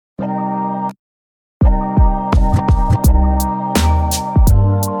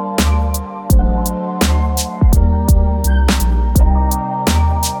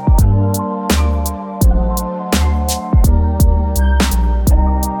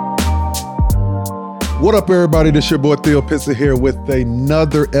What up, everybody? This your boy Theo Pitzer here with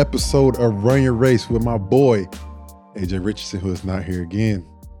another episode of Run Your Race with my boy, AJ Richardson, who is not here again.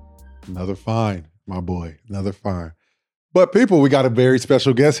 Another fine, my boy, another fine. But people, we got a very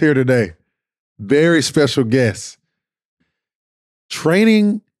special guest here today. Very special guest.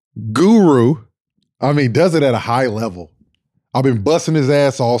 Training guru. I mean, does it at a high level. I've been busting his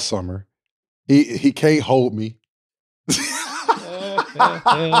ass all summer. He can't hold me.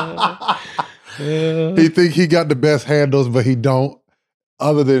 He think he got the best handles, but he don't.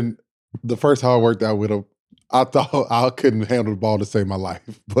 Other than the first time I worked out with him, I thought I couldn't handle the ball to save my life.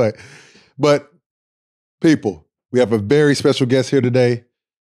 But people, we have a very special guest here today.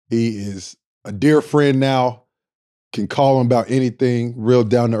 He is a dear friend now. Can call him about anything. Real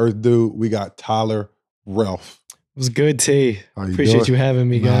down-to-earth dude. We got Tyler Relph. It was good, T. Appreciate you having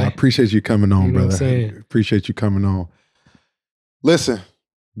me, guy. I appreciate you coming on, brother. Appreciate you coming on. Listen,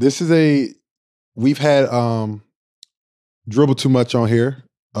 we've had Dribble Too Much on here,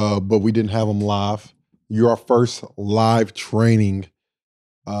 but we didn't have him live. You're our first live training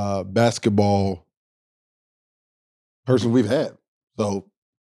basketball person we've had. So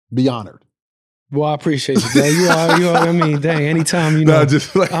be honored. Well, I appreciate you, man. You are, I mean, dang, anytime,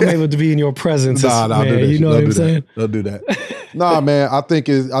 I'm able to be in your presence. Man, you know what I'm saying? Don't do that. Nah, man, I think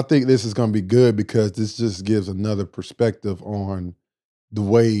this is going to be good because this just gives another perspective on the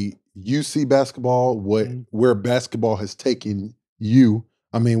way you see basketball, where basketball has taken you.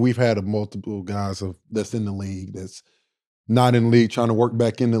 I mean, we've had multiple guys that's in the league, that's not in the league, trying to work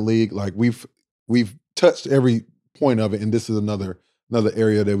back in the league. Like we've touched every point of it, and this is another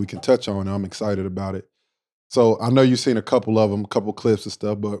area that we can touch on. And I'm excited about it. So I know you've seen a couple of them, a couple clips and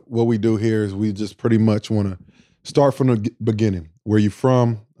stuff, but what we do here is we just pretty much want to start from the beginning, where you're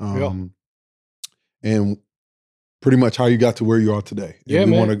from, and pretty much how you got to where you are today.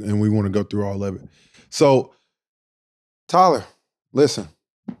 And we want to go through all of it. So Tyler, listen,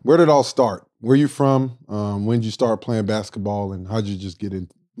 where did it all start? Where you from? When did you start playing basketball, and how'd you just get in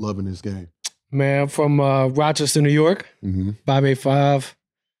loving this game? Man, I'm from Rochester, New York, 585,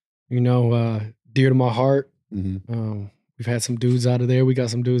 dear to my heart. Mm-hmm. We've had some dudes out of there. We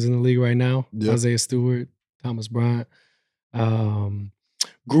got some dudes in the league right now. Yep. Isaiah Stewart, Thomas Bryant.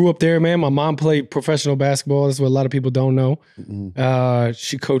 Grew up there, man. My mom played professional basketball. That's what a lot of people don't know. Mm-hmm.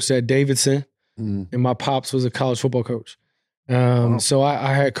 She coached at Davidson, and my pops was a college football coach. Wow. So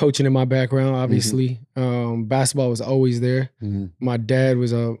I had coaching in my background, obviously. Mm-hmm. Basketball was always there. Mm-hmm. My dad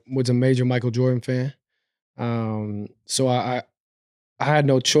was a major Michael Jordan fan. So I had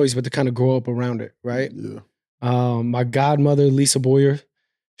no choice but to kind of grow up around it, right? Yeah. My godmother, Lisa Boyer,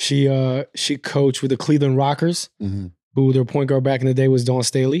 she coached with the Cleveland Rockers, who their point guard back in the day was Dawn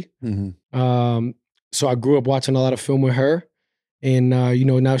Staley. Mm-hmm. So I grew up watching a lot of film with her. And,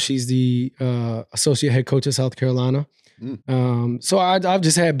 now she's the associate head coach of South Carolina. So I've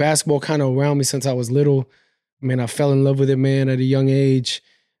just had basketball kind of around me since I was little. I mean, I fell in love with it, man, at a young age.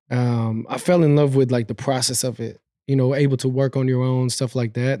 I fell in love with like the process of it, able to work on your own, stuff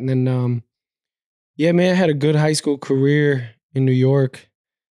like that. And then, I had a good high school career in New York.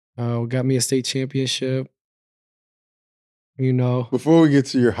 Got me a state championship, Before we get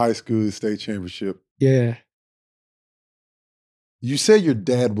to your high school state championship. Yeah. You said your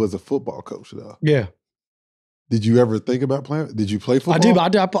dad was a football coach, though. Yeah. Did you ever think about playing? Did you play football? I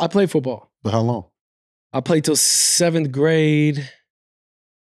did. I played football. For how long? I played till seventh grade.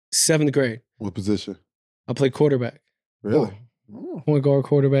 What position? I played quarterback. Really? Point guard,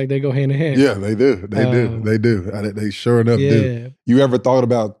 quarterback, they go hand in hand. Yeah, they do. They do. They sure enough do. You ever thought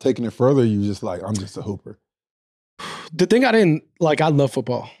about taking it further? You just like, I'm just a hooper. The thing I didn't, like, I love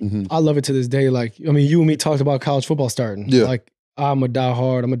football. Mm-hmm. I love it to this day. Like, I mean, you and me talked about college football starting. Yeah. Like, I'm a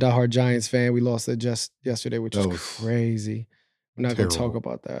diehard Giants fan. We lost it just yesterday, which was crazy. I'm not going to talk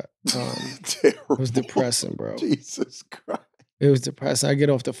about that. It was depressing, bro. Jesus Christ. It was depressing. I get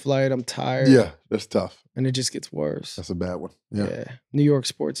off the flight. I'm tired. Yeah, that's tough. And it just gets worse. That's a bad one. Yeah. New York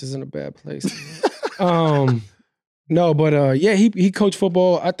sports isn't a bad place. No, but he coached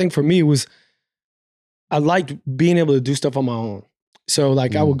football. I think for me, it was, I liked being able to do stuff on my own. So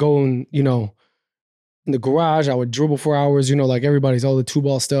like I would go and, in the garage, I would dribble for hours, like everybody's all the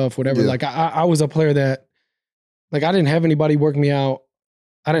 2-ball stuff, whatever. Yeah. Like I was a player that, like I didn't have anybody work me out.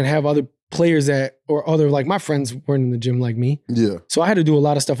 I didn't have other players like my friends weren't in the gym like me. Yeah. So I had to do a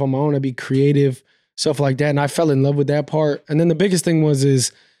lot of stuff on my own. I'd be creative, stuff like that. And I fell in love with that part. And then the biggest thing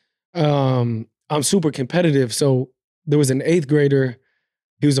is I'm super competitive. So there was an 8th grader.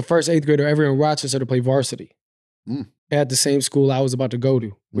 He was the first 8th grader ever in Rochester to play varsity at the same school I was about to go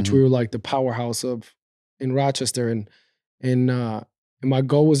to, which we were like the powerhouse of in Rochester. And And my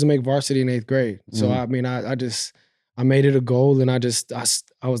goal was to make varsity in 8th grade. So, Mhm. I mean, I made it a goal, and I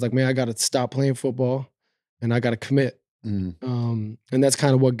was like, man, I got to stop playing football and I got to commit. Mhm. And that's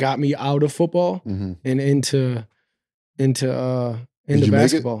kind of what got me out of football Mhm. and into Did you make it?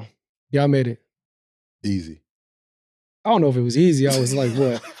 basketball. Yeah, I made it. Easy. I don't know if it was easy. I was like,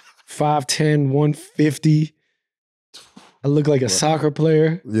 what, 5'10", 150. I look like a soccer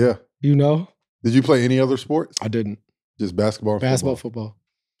player, Yeah. you know? Did you play any other sports? I didn't. Just basketball and Basketball, football? football.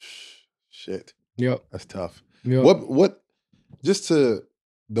 Shit. Yep. That's tough. Yep. What just to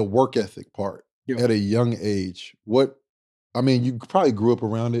the work ethic part Yep. at a young age, I mean, you probably grew up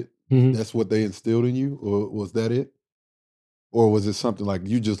around it. Mhm. That's what they instilled in you, or was that it? Or was it something like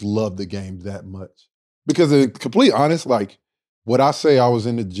you just loved the game that much? Because to be completely honest, like would I say I was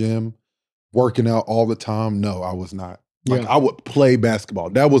in the gym working out all the time? No, I was not. Like Yeah. I would play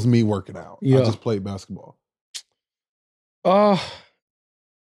basketball. That was me working out. I Yeah. just played basketball.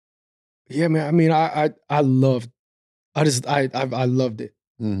 Yeah, man. I mean, I loved it.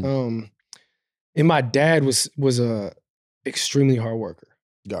 Mhm. And my dad was a extremely hard worker.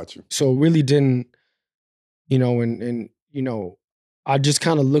 Got you. So really didn't, and I just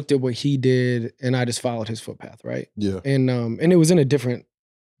kind of looked at what he did and I just followed his footpath, right? Yeah. And it was in a different,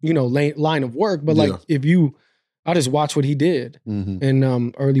 line of work, but like I just watched what he did. Mhm.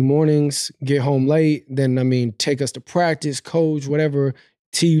 And early mornings, get home late, then take us to practice, coach, whatever.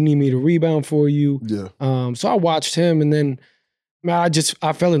 T, you need me to rebound for you. Yeah. So I watched him, and then man,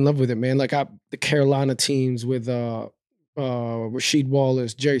 I fell in love with it, man. Like the Carolina teams with Rasheed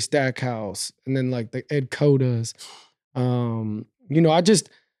Wallace, Jerry Stackhouse, and then like the Ed Codas. I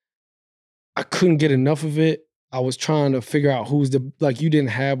couldn't get enough of it. I was trying to figure out who's you didn't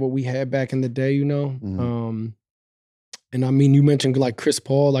have what we had back in the day, Mhm. And I mean, you mentioned like Chris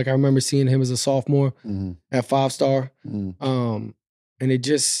Paul. Like I remember seeing him as a sophomore Mhm. at 5-star. Mhm. And it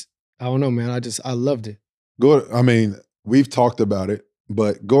just, I don't know, man. I loved it. I mean, we've talked about it,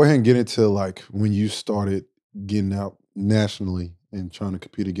 but go ahead and get into like when you started getting out nationally and trying to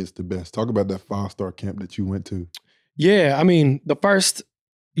compete against the best. Talk about that 5-star camp that you went to. Yeah, I mean, the first,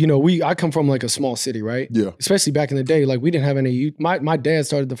 I come from like a small city, right? Yeah. Especially back in the day, like we didn't have an AU. My dad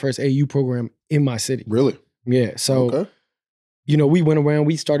started the first AU program in my city. Really? Yeah. So, Okay. we went around,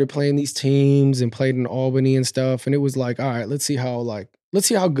 we started playing these teams and played in Albany and stuff. And it was like, all right, let's see how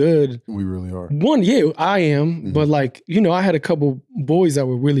good We really are. I am. But like, I had a couple boys that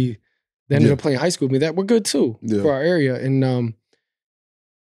ended up playing high school with me that were good too for our area. And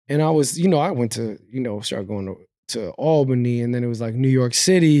I was, I went to, start going to Albany, and then it was like New York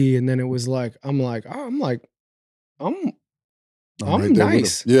City, and then it was like, I'm right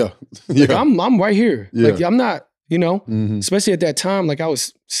nice. Yeah. Like I'm right here. Yeah. Like I'm not, Mhm. especially at that time, like I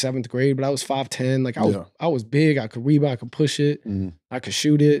was 7th grade, but I was 5'10". Like I was big, I could rebound, I could push it, Mhm. I could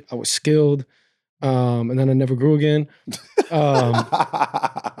shoot it, I was skilled. And then I never grew again.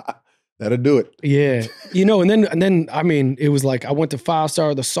 That'll do it. Yeah. And then I mean, it was like I went to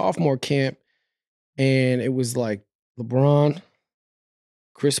 5-star the sophomore camp, and it was like LeBron,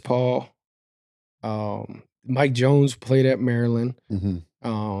 Chris Paul, Mike Jones played at Maryland. Mhm.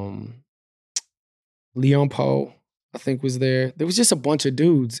 Leon Poe, I think, was there. There was just a bunch of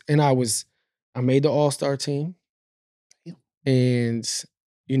dudes, and I made the All-Star team. And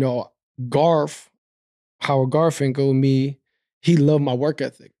Howard Garfinkel, me, he loved my work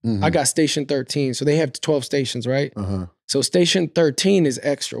ethic. I got station 13, so they have 12 stations, right? So station 13 is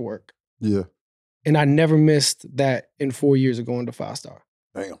extra work. Yeah. And I never missed that in 4 years of going to 5-star.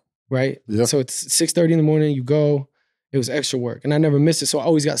 Damn. Right? Yeah. So it's 6:30 in the morning, you go. It was extra work. And I never missed it. So I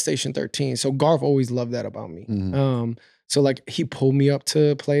always got station 13. So Garf always loved that about me. So like he pulled me up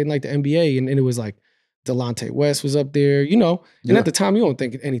to play in like the NBA, and it was like Delonte West was up there, and at the time you don't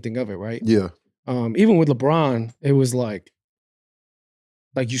think anything of it, right? Yeah. Even with LeBron, it was like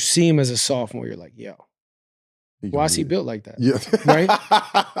you see him as a sophomore, you're like, yo, why is he built like that? Yeah. Right?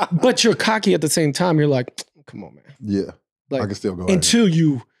 But you're cocky at the same time. You're like, come on, man. Yeah. Like, I can still go until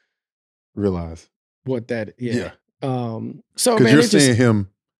you realize what that is. Yeah. So man, you're seeing him.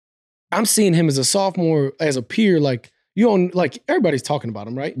 I'm seeing him as a sophomore, as a peer. Like everybody's talking about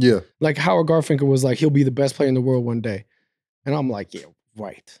him, right? Yeah. Like Howard Garfinkel was like, he'll be the best player in the world one day. And I'm like, yeah,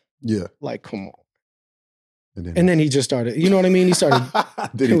 right. Yeah. Like, come on. And then he just started, you know what I mean? He started.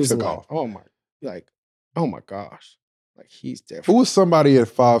 Then he took off. Oh my gosh. Like he's different. Who was somebody at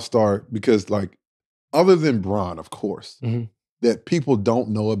 5-star, because like, other than Bron, of course, that people don't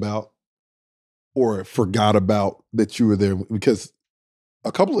know about or forgot about that you were there? Because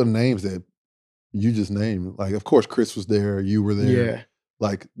a couple of names that you just named, like, of course, Chris was there, you were there. Yeah.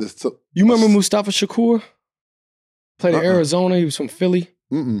 Like this. You remember Mustafa Shakur? Played at Arizona. He was from Philly.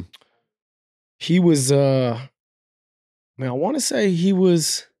 He was, man, I want to say he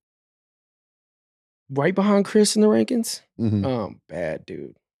was right behind Chris in the rankings. Bad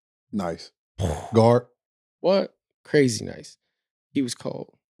dude. Nice. Guard. What? Crazy nice. He was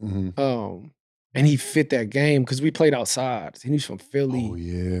cold. And he fit that game because we played outside. And he's from Philly. Oh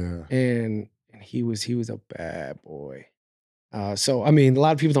yeah. And he was a bad boy. So I mean, a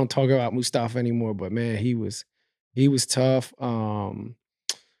lot of people don't talk about Mustafa anymore, but man, he was tough.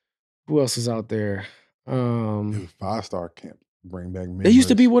 Who else is out there? It was 5-star camp. Bring back memories. It used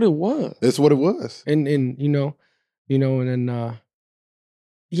to be what it was. It's what it was. And you know, and then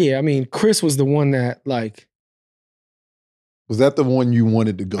yeah, I mean, Chris was the one that like. Was that the one you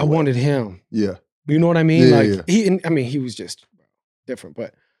wanted to go? I wanted him. Yeah. You know what I mean? Yeah, like he was just different,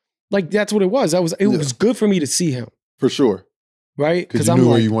 but like that's what it was. It was good for me to see him. For sure. Right? Because you knew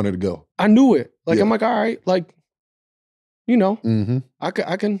where you wanted to go. I knew it. Like I'm like, all right, like, you know, I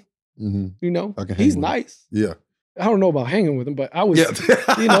can, you know, he's nice. Yeah. I don't know about hanging with him, but I was,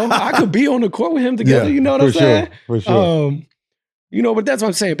 you know, I could be on the court with him together. You know what I'm saying? For sure. You know, but that's what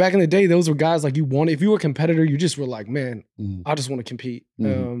I'm saying. Back in the day, those were guys like you wanted. If you were a competitor, you just were like, man, I just want to compete.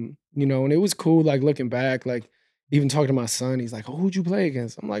 You know, and it was cool. Like looking back, like even talking to my son, he's like, "Oh, who'd you play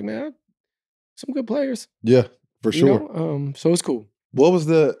against?" I'm like, "Man, some good players." Yeah, for sure. You know? So it's cool. What was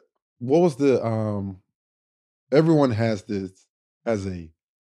the? Everyone has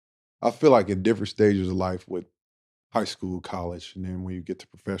I feel like in different stages of life with high school, college, and then when you get to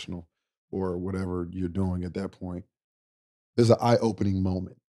professional or whatever you're doing at that point. There's an eye-opening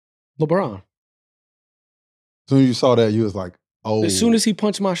moment. LeBron. As soon as you saw that, you was like, oh. As soon as he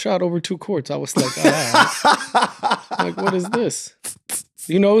punched my shot over 2 courts, I was like, like, what is this?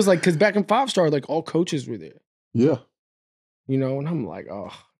 You know, it was like, because back in 5-star, like all coaches were there. Yeah. You know, and I'm like,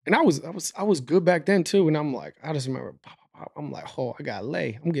 oh. And I was good back then too. And I'm like, I just remember, I'm like, oh, I got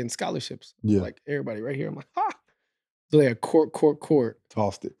lay. I'm getting scholarships. Yeah. Like everybody right here. I'm like, ha. So they had court.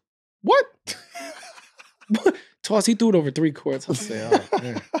 Tossed it. What? Toss, he threw it over 3 courts. I said, oh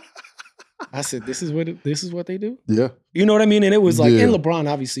man. I said, this is what they do? Yeah. You know what I mean? And it was like, and LeBron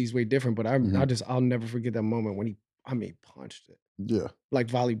obviously is way different, but I'll never forget that moment when he punched it. Yeah. Like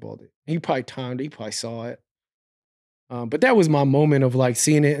volleyballed it. He probably timed it, he probably saw it. But that was my moment of like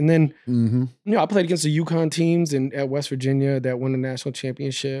seeing it. And then, you know, I played against the UConn teams at West Virginia that won the national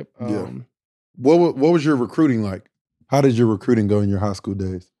championship. What was your recruiting like? How did your recruiting go in your high school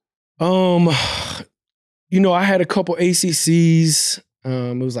days? You know, I had a couple ACCs.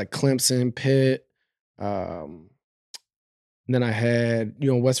 It was like Clemson, Pitt. And then I had,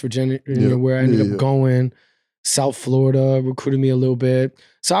 you know, West Virginia, where I ended up going. South Florida recruited me a little bit.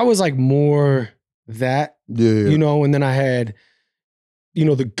 So I was like more that, you know, and then I had, you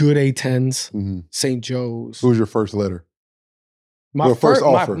know, the good A10s, St. Joe's. Who was your first letter? My first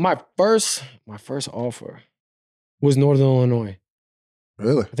offer. My first offer was Northern Illinois.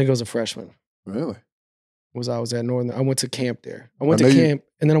 Really? I think I was a freshman. Really? I was at Northern. I went to camp there. I went to camp,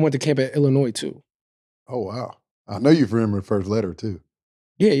 and then I went to camp at Illinois too. Oh wow! I know you remember the first letter too.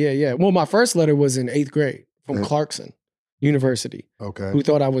 Yeah. Well, my first letter was in 8th grade from Clarkson University. Okay. Who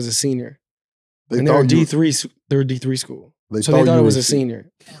thought I was a senior? They're a D3. They're a D3 school, so they thought I was a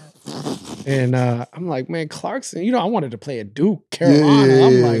senior. And I'm like, man, Clarkson. You know, I wanted to play at Duke, Carolina.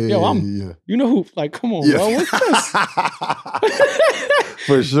 I'm like, yo, you know who? Like, come on, bro, what's this?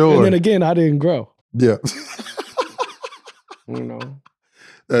 For sure. And then again, I didn't grow. Yeah. You know.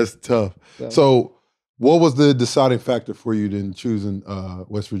 That's tough. So what was the deciding factor for you in choosing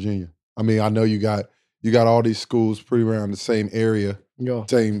West Virginia? I mean, I know you got all these schools pretty around the same area,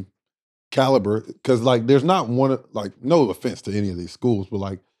 same caliber. Because like, there's not one, like, no offense to any of these schools, but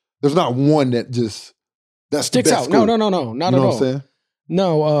like, there's not one that sticks out. School. No, not at all. You know what I'm saying?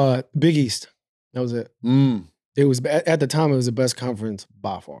 No, Big East. That was it. It was at the time. It was the best conference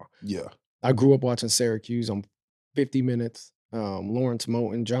by far. Yeah. I grew up watching Syracuse on 50 Minutes. Lawrence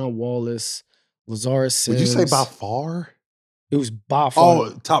Moten, John Wallace, Lazarus Sims. Would you say by far? It was by far. Oh,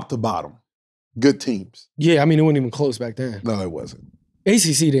 top to bottom. Good teams. Yeah, I mean, it wasn't even close back then. No, it wasn't.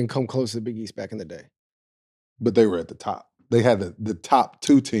 ACC didn't come close to the Big East back in the day. But they were at the top. They had the top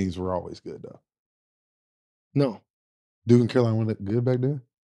 2 teams were always good, though. No. Duke and Carolina weren't good back then?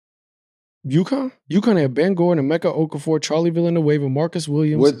 UConn? UConn had Ben Gordon, Emeka Okafor, Charlie Villanueva, Marcus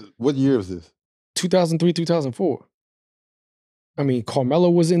Williams. What year was this? 2003, 2004. I mean, Carmelo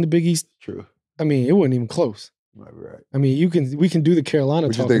was in the Big East. True. I mean, it wasn't even close. Right. I mean, we can do the Carolina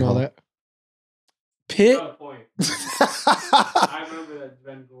talk and all that. Pitt. I remember that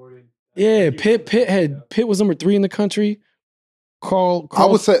Ben Gordon. Yeah, Pitt was number 3 in the country. Carl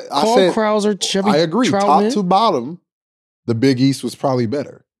Krauser, Chevy I agree. Troutman. Top to bottom. the Big East was probably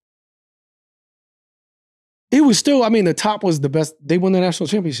better. It was still, I mean, the top was the best. They won the national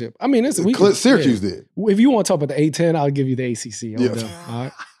championship. I mean, Syracuse did. If you want to talk about the A-10, I'll give you the ACC. Yeah. All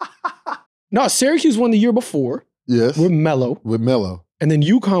right. No, Syracuse won the year before. Yes. With Melo. And then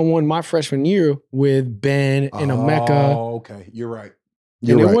UConn won my freshman year with Ben and Emeka. Oh, okay. You're right.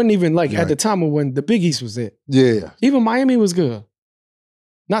 It wasn't even like at the time when the Big East was it. Yeah. Even Miami was good.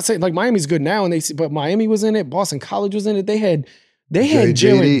 Not saying like Miami's good now, but Miami was in it. Boston College was in it. They had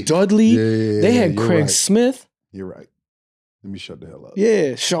Jared Dudley. Yeah, they had Craig Smith. You're right. Let me shut the hell up.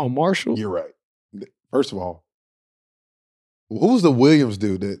 Yeah, Sean Marshall. You're right. First of all, who was the Williams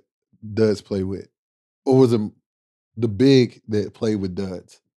dude that Duds played with? Or was it the big that played with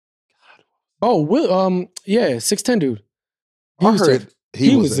Duds? Oh, 6'10" dude. I heard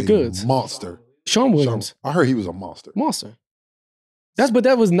he was a goods. Monster. Sean Williams. I heard he was a monster. But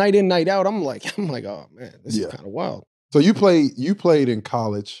that was night in, night out. I'm like, oh man, this is kind of wild. So you played in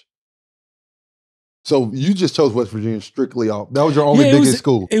college. So you just chose West Virginia strictly off. That was your only biggest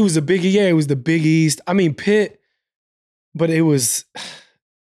school. It was a biggie. Yeah, it was the Big East. I mean, Pitt, but it was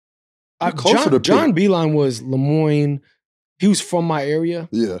John Beilein was Lemoyne. He was from my area.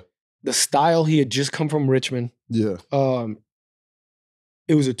 Yeah. The style, he had just come from Richmond. Yeah.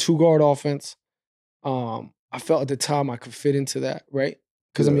 It was a 2-guard offense. I felt at the time I could fit into that, right?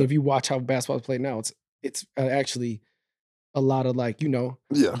 Because I mean, if you watch how basketball is played now, it's actually a lot of like,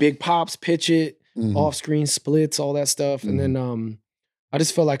 big pops, pitch it, off-screen splits, all that stuff. And then I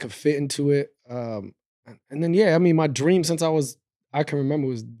just felt like I could fit into it. And then, I mean, my dream since I can remember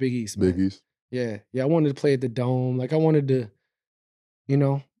was Big East. Man. Big East. Yeah. I wanted to play at the Dome. Like I wanted to,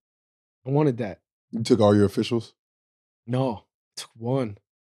 I wanted that. You took all your officials? No. Took one.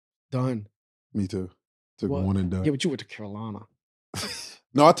 Done. Me too. Took one and done. Yeah, but you went to Carolina.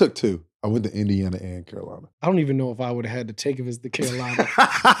 No, I took 2. I went to Indiana and Carolina. I don't even know if I would have had to take it as the Carolina.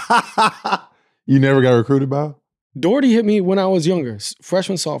 You never got recruited by? Doherty hit me when I was younger,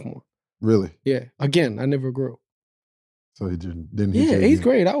 freshman, sophomore. Really? Yeah. Again, I never grew. So he didn't hit you? Yeah, 8th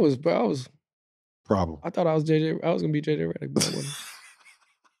grade. I was problem. I thought I was gonna be JJ Redick, but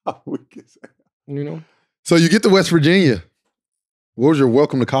I wasn't. So you get to West Virginia. What was your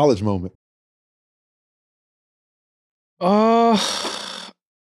welcome to college moment? I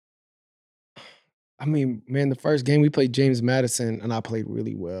mean, man, the first game we played James Madison and I played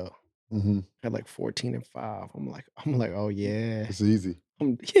really well. Had like 14-5. I'm like, oh yeah. It's easy.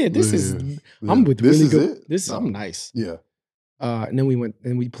 I'm with really good. I'm nice. Yeah. And then we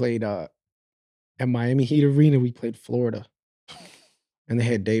played at Miami Heat Arena, we played Florida. And they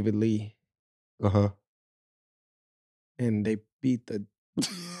had David Lee. And they beat the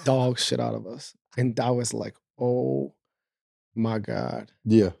dog shit out of us. And I was like, oh my God.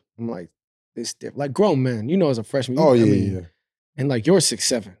 Yeah. I'm like, this different. Like grown men, as a freshman. Yeah. And like you're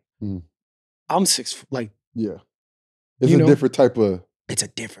 6'7". I'm 6, like. Yeah. It's a different type of. It's a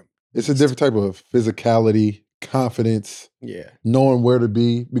different type of physicality, confidence. Yeah. Knowing where to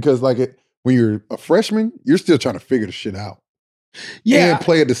be. Because like when you're a freshman, you're still trying to figure the shit out. Yeah. And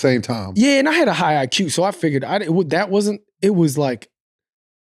play at the same time. Yeah, and I had a high IQ, so I figured it was like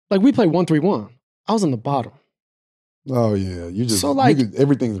we played 1-3-1. I was on the bottom. Oh yeah.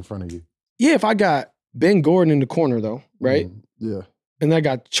 Everything's in front of you. Yeah, if I got Ben Gordon in the corner though, right? Yeah. And I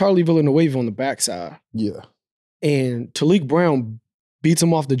got Charlie Villanueva on the backside. Yeah. And Talik Brown beats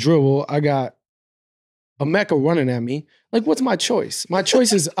him off the dribble. I got Emeka running at me. Like, what's my choice? My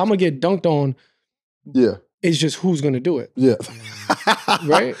choice is I'm gonna get dunked on. Yeah. It's just who's gonna do it. Yeah.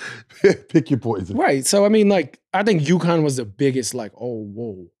 Right? Pick your poison. Right. So I mean, like, I think UConn was the biggest, like, oh,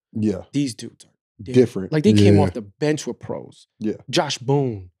 whoa. Yeah. These dudes are different. Like they came off the bench with pros. Yeah. Josh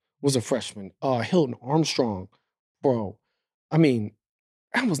Boone was a freshman. Hilton Armstrong, bro. I mean,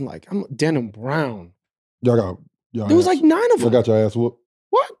 I was like, I'm Denham Brown. Y'all there was like 9 of them. Y'all got your ass whooped.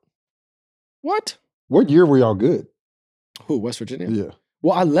 What? What year were y'all good? Who, West Virginia? Yeah.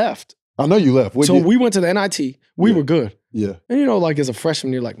 Well, I left. I know you left. We went to the NIT. We were good. Yeah. And like as a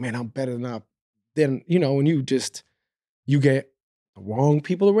freshman, you're like, man, I'm better than I. Then, when you get the wrong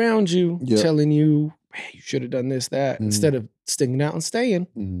people around you telling you, man, you should have done this, that, instead of sticking out and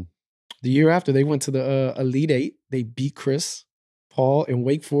staying. The year after, they went to the Elite Eight. They beat Chris Paul and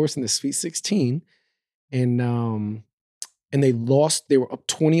Wake Forest in the Sweet 16. And they lost. They were up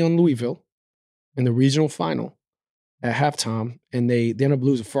 20 on Louisville in the regional final at halftime. And they ended up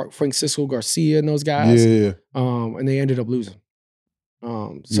losing. Francisco Garcia and those guys. Yeah. And they ended up losing.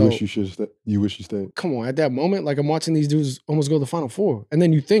 So you wish you should have stayed. You wish you stayed. Come on, at that moment, like I'm watching these dudes almost go to the Final Four. And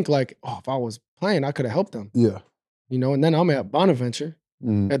then you think like, oh, if I was playing, I could have helped them. Yeah. And then I'm at Bonaventure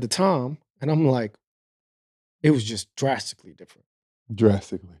at the time. And I'm like, It was just drastically different.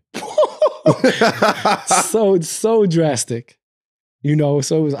 Drastically. so drastic. You know,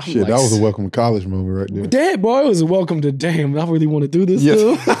 so it was. Shit, that was a welcome to college moment right there. Damn, boy, it was a welcome to damn. I really want to do this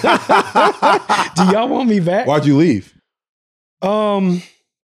too. Do y'all want me back? Why'd you leave? Man,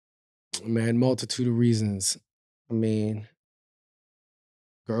 multitude of reasons. I mean,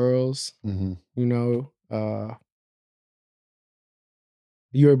 girls. You know,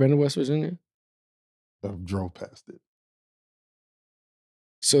 you ever been to West Virginia? I drove past it.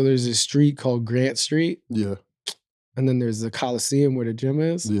 So there's this street called Grant Street. Yeah. And then there's the Coliseum where the gym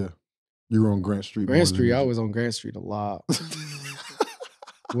is. Yeah. You were on Grant Street. Grant Street, I was on Grant Street a lot.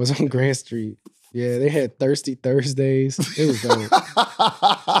 Was on Grant Street. Yeah, they had Thirsty Thursdays. It was dope.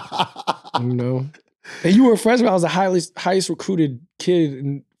 You know? And you were a freshman. I was the highest recruited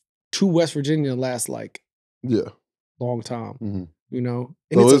kid to West Virginia last long time. You know?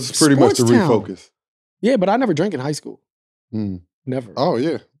 And so it's pretty much the refocus. Yeah, but I never drank in high school. Never. Oh,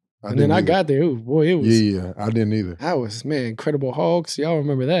 yeah. And then I got there. It was. Yeah, I didn't either. I was, man, Incredible Hogs. Y'all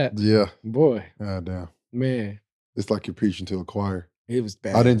remember that? Yeah. Boy. God damn. Man. It's like you're preaching to a choir. It was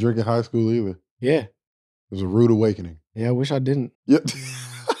bad. I didn't drink in high school either. Yeah. It was a rude awakening. Yeah, I wish I didn't. Yep.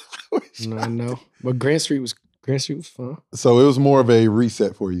 No. But Grant Street was fun. So it was more of a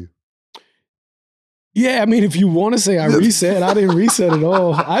reset for you. Yeah, I mean, if you want to say I reset, I didn't reset at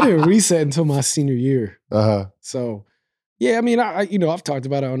all. I didn't reset until my senior year. So, yeah, I mean, I've talked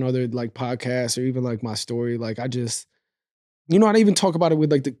about it on other like podcasts or even like my story. Like I just, I don't even talk about it with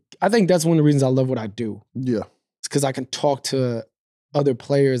like I think that's one of the reasons I love what I do. Yeah. It's because I can talk to other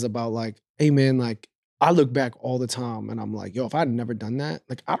players about like, hey man, like I look back all the time and I'm like, yo, if I'd never done that,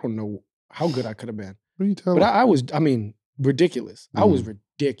 like I don't know how good I could have been. What are you telling me? But I was, ridiculous. I was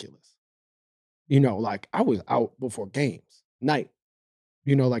ridiculous. You know, like I was out before games, night.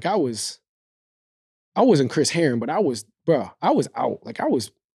 You know, like I wasn't Chris Herron, but I was out. Like I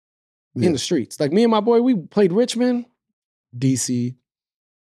was in the streets. Like me and my boy, we played Richmond, DC,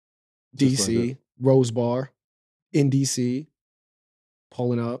 like Rose Bar, in DC,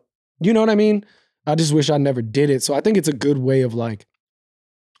 pulling up. You know what I mean? I just wish I never did it. So I think it's a good way of like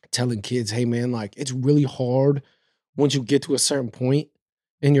telling kids, hey man, like it's really hard once you get to a certain point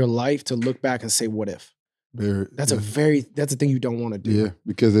in your life to look back and say, what if? That's a thing you don't want to do. Yeah,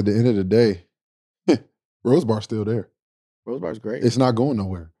 because at the end of the day, Rose Bar's still there. Rose Bar's great. It's not going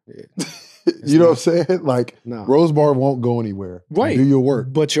nowhere. Yeah. You know what I'm saying? Like, Rose Bar won't go anywhere. Right. Do your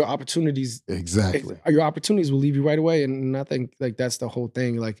work. But your opportunities. Exactly. Your opportunities will leave you right away. And I think like that's the whole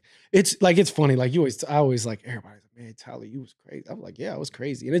thing. Like, it's funny. Like I always like, everybody's like, man, Tyler, you was crazy. I'm like, yeah, I was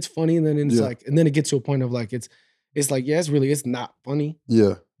crazy. And it's funny. And then it's like, and then it gets to a point of like, it's like, yeah, it's not funny.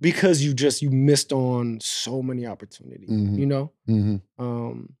 Yeah. Because you missed on so many opportunities, you know? You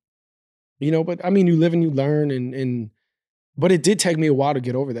know, but I mean, you live and you learn but it did take me a while to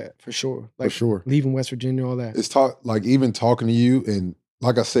get over that for sure. Like leaving West Virginia, all that. It's even talking to you. And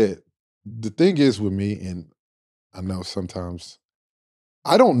like I said, the thing is with me, and I know sometimes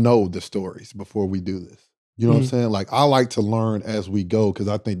I don't know the stories before we do this. You know what I'm saying? Like I like to learn as we go because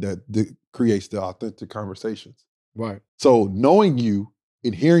I think that creates the authentic conversations. Right. So knowing you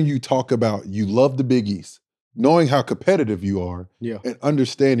and hearing you talk about you love the Big East, knowing how competitive you are, and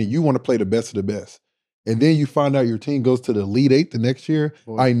understanding you want to play the best of the best, and then you find out your team goes to the Elite Eight the next year,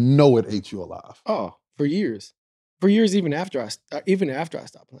 I know it ate you alive. Oh, for years. Even after I stopped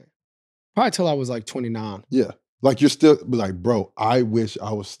playing. Probably till I was like 29. Yeah. Like you're still like, bro, I wish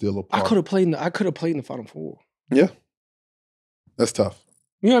I was still a part. I could have played in the Final Four. Yeah. That's tough.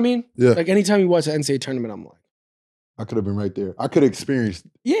 You know what I mean? Yeah. Like anytime you watch the NCAA tournament, I'm like, I could have been right there. I could have experienced.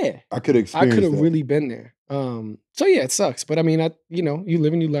 Yeah. I could have really been there. So yeah, it sucks. But I mean, you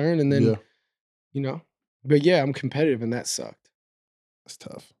live and you learn and then, but yeah, I'm competitive and that sucked. That's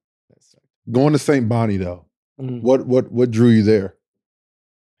tough. That sucked. Going to St. Bonnie though, what drew you there?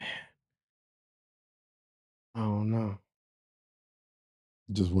 I don't know.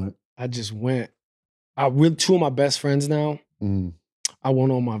 Just went. I just went. Two of my best friends now. I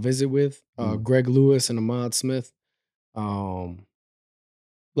went on my visit with Greg Lewis and Ahmad Smith.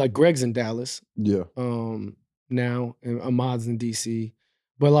 Like Greg's in Dallas. Yeah. Now and Ahmad's in DC.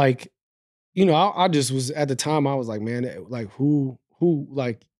 But like, I just was at the time I was like, man, like who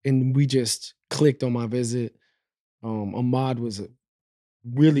like, and we just clicked on my visit. Ahmad was a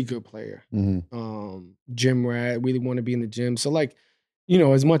really good player. Gym rat, really want to be in the gym. So like,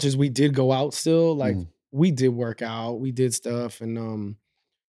 as much as we did go out still, like we did work out, we did stuff and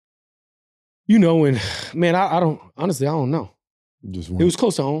and man, I don't know. Just it was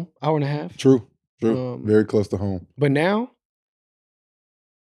close to home, hour and a half. True. Very close to home. But now,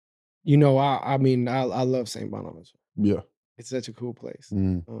 You know, I mean, I love St. Bonaventure. Yeah. It's such a cool place.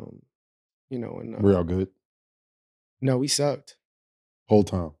 Mm. You know, and We're all good. No, we sucked Whole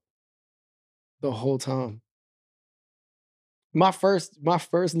time. the whole time. My first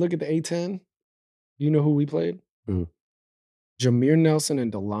look at the A10, you know who we played? Who? Jameer Nelson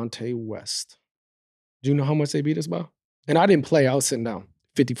and Delonte West. Do you know how much they beat us by? And I didn't play. I was sitting down.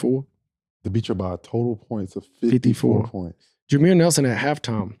 54. They beat you by a total points of 54 points. Jameer Nelson at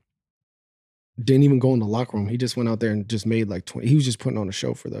halftime didn't even go in the locker room. He just went out there and just made like 20. He was just putting on a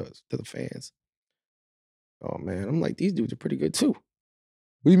show for the fans. Oh man, I'm like, these dudes are pretty good too.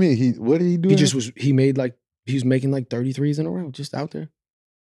 What do you mean? What did he do? He was making like 33s in a row just out there.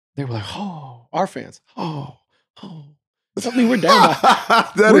 They were like, oh, our fans, oh. I mean, we're down by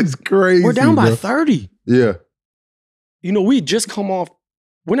That is crazy. We're down by 30. Yeah. You know, we just come off,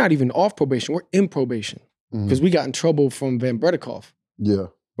 we're not even off probation, we're in probation. Because we got in trouble from Van Bredikoff. Yeah.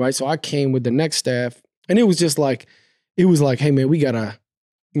 Right. So I came with the next staff, and it was just like, hey man, we gotta,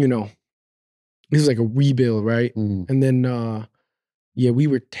 you know, this was like a rebuild, right? And then we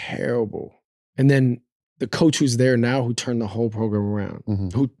were terrible. And then the coach who's there now, who turned the whole program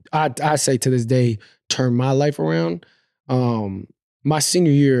around, who I say to this day turned my life around. My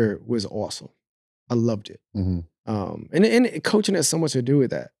senior year was awesome. I loved it. And coaching has so much to do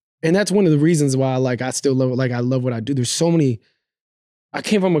with that. And that's one of the reasons why I still love it. Like I love what I do. There's so many, I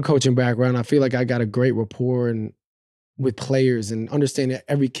came from a coaching background. I feel like I got a great rapport and with players and understand that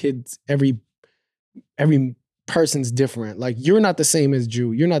every person's different. Like you're not the same as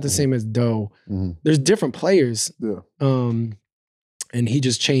Drew. You're not the same as Doe. There's different players. Yeah. And he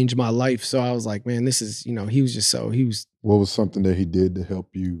just changed my life. So I was like, man, this is, you know, What was something that he did to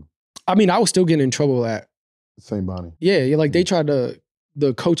help you? I mean, I was still getting in trouble at St. Bonnie. Yeah, like they tried the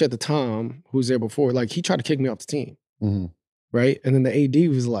coach at the time who was there before, like he tried to kick me off the team. Right? And then the AD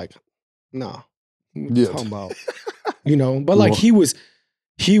was like, nah, what you talking about? You know, but like it was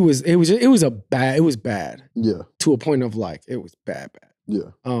bad. Yeah. To a point of like, it was bad.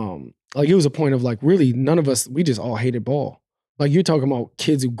 Yeah. Like it was a point of like, really none of us, we just all hated ball. Like you're talking about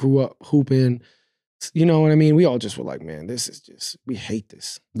kids who grew up hooping, you know what I mean? We all just were like, man, this is just, we hate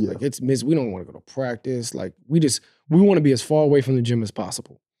this. Yeah. Like we don't want to go to practice. Like we want to be as far away from the gym as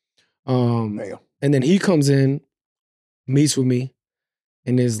possible. And then he comes in, meets with me,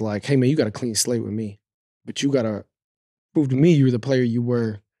 and is like, hey man, you got a clean slate with me, but you got to prove to me you're the player you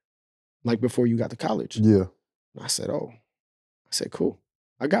were like before you got to college. Yeah. And I said, cool,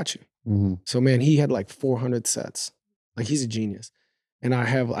 I got you. So man, he had like 400 sets. Like he's a genius. And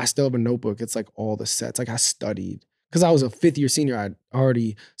I still have a notebook. It's like all the sets. Like I studied. Because I was a 5th year senior,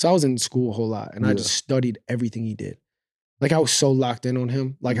 so I was in school a whole lot. And I just studied everything he did. Like I was so locked in on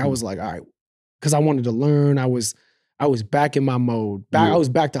him. Like I was like, all right. Because I wanted to learn. I was back in my mode. I was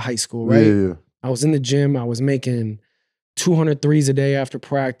back to high school, right? Yeah. I was in the gym. I was making 200 threes a day after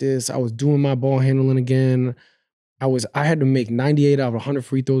practice. I was doing my ball handling again. I had to make 98 out of 100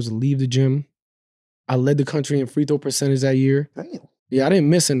 free throws to leave the gym. I led the country in free throw percentage that year. Damn. Yeah, I didn't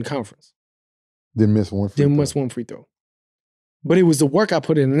miss in conference. Didn't miss one free throw. But it was the work I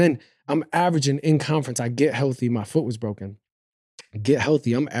put in. And then I'm averaging in conference. I get healthy. My foot was broken. Get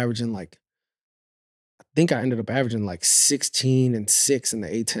healthy. I'm averaging I think I ended up averaging 16 and 6 in the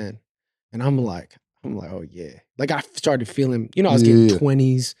A10. And I'm like, oh yeah. Like I started feeling, I was getting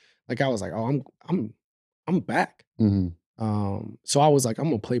 20s. Like I was like, oh, I'm back. So I was like, I'm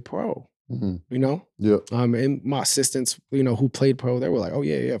gonna play pro. You know? Yeah. And my assistants, who played pro, they were like, oh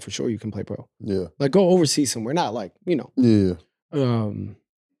yeah, for sure you can play pro. Yeah. Like go overseas somewhere, not like, Yeah. And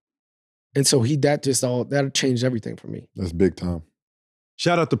so that changed everything for me. That's big time.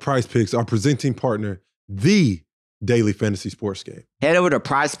 Shout out to Prize Picks, our presenting partner, the daily fantasy sports game. Head over to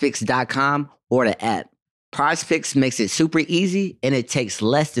prizepicks.com or the app. Prize Picks makes it super easy, and it takes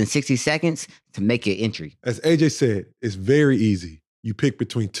less than 60 seconds to make your entry. As AJ said, it's very easy. You pick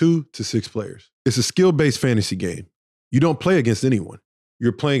between 2 to 6 players. It's a skill-based fantasy game. You don't play against anyone.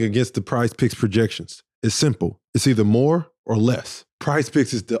 You're playing against the Prize Picks projections. It's simple. It's either more or less. Prize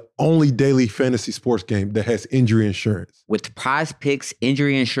Picks is the only daily fantasy sports game that has injury insurance. With Prize Picks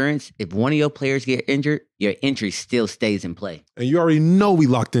injury insurance, if one of your players get injured, your entry still stays in play. And you already know we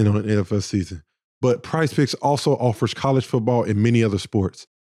locked in on an NFL season. But Prize Picks also offers college football and many other sports.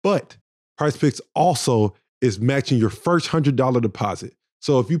 But Prize Picks also is matching your first $100 deposit.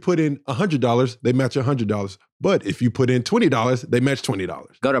 So if you put in $100, they match $100. But if you put in $20, they match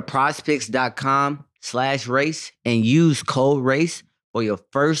 $20. Go to prizepicks.com/race and use code RACE for your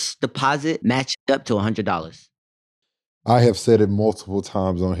first deposit matched up to $100. I have said it multiple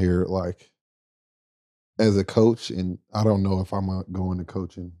times on here, as a coach, and I don't know if I'm going to go into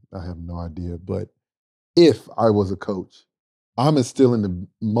coaching. I have no idea. But if I was a coach, I'm instilling the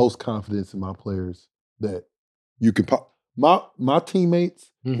most confidence in my players that you can. My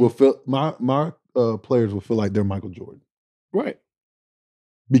teammates will feel my players will feel like they're Michael Jordan, right?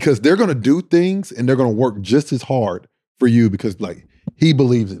 Because they're going to do things and they're going to work just as hard for you because like he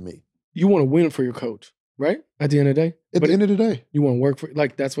believes in me. You want to win for your coach, right? At the end of the day. At the end of the day, you want to work for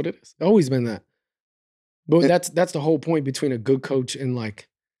like that's what it is. It's always been that. But that's the whole point between a good coach and like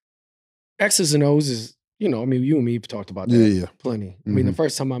X's and O's is, you know, I mean, you and me have talked about that plenty. Mm-hmm. I mean, the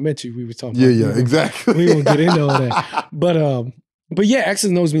first time I met you, we were talking about exactly. We won't get into all that. But yeah, X's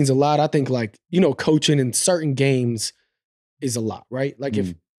and O's means a lot. I think like, you know, coaching in certain games is a lot, right? Like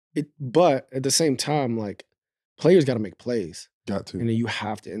but at the same time, like players got to make plays. Got to. And then you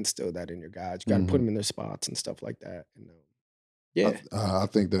have to instill that in your guys. You got to put them in their spots and stuff like that. And, I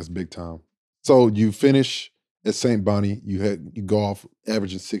think that's big time. So you finish at St. Bonnie, you go off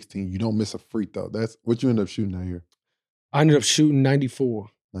averaging 16. You don't miss a free throw. That's what you end up shooting that year. I ended up shooting 94.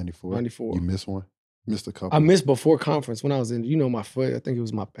 94. You missed one? Missed a couple. I missed before conference when I was in, you know, my foot. I think it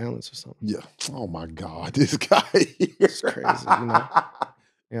was my balance or something. Yeah. Oh my God, this guy here. It's crazy, you know.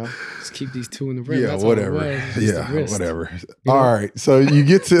 Yeah, just keep these two in the rim. Yeah, that's whatever. Yeah, whatever. All right, so you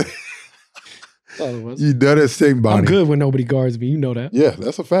get to you done at St. Bonnie. I'm good when nobody guards me. You know that. Yeah,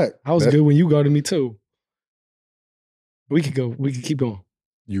 that's a fact. I was good when you guarded me too. We could keep going.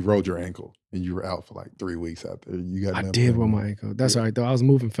 You rolled your ankle and you were out for like 3 weeks out there. I did roll my ankle. That's all right though. I was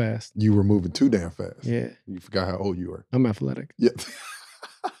moving fast. You were moving too damn fast. Yeah. You forgot how old you were. I'm athletic. Yeah.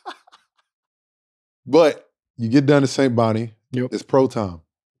 But you get done at St. Bonnie. Yep. It's pro time.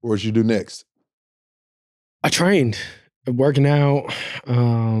 What did you do next? I trained, working out,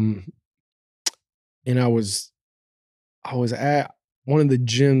 and I was at one of the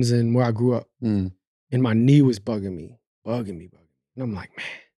gyms in where I grew up, and my knee was bugging me, and I'm like,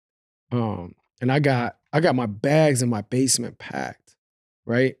 man, and I got my bags in my basement packed,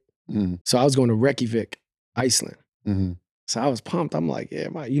 right? So I was going to Reykjavik, Iceland. So I was pumped. I'm like, yeah,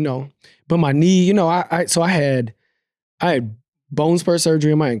 but my knee, you know, I had bone spur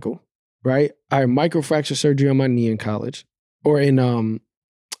surgery on my ankle, right? I had microfracture surgery on my knee in college. I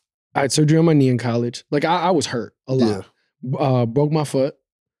had surgery on my knee in college. Like I was hurt a lot. Yeah. Broke my foot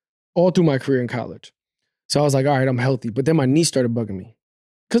all through my career in college. So I was like, all right, I'm healthy. But then my knee started bugging me.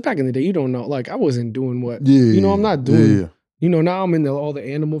 Because back in the day, you don't know, like I wasn't doing what, I'm not doing, now I'm into all the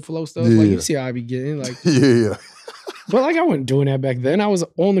animal flow stuff. Like you see how I be getting like. But like I wasn't doing that back then. I was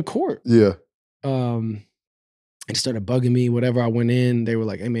on the court. Yeah. It started bugging me. Whatever I went in, they were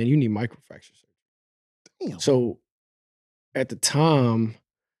like, hey man, you need microfracture surgery. Damn. So at the time,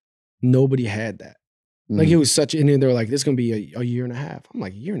 nobody had that. Like it was and then they were like, this is going to be a year and a half. I'm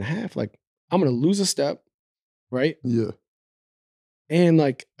like, a year and a half? Like I'm going to lose a step, right? Yeah. And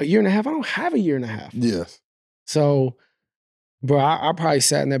like a year and a half, I don't have a year and a half. Yes. So, bro, I probably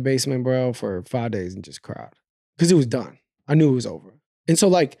sat in that basement, bro, for 5 days and just cried. Because it was done. I knew it was over. And so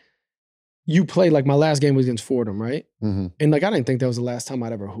like, you play, like my last game was against Fordham, right? And like, I didn't think that was the last time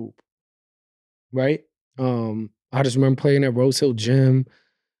I'd ever hoop, right? I just remember playing at Rose Hill Gym.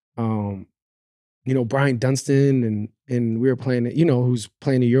 Brian Dunstan and we were playing, who's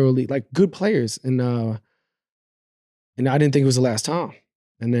playing the EuroLeague, like good players. And I didn't think it was the last time.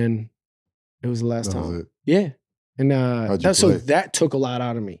 And then it was the last time. Was it? Yeah. And so that took a lot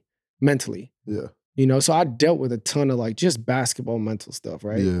out of me mentally. Yeah. So I dealt with a ton of like just basketball mental stuff,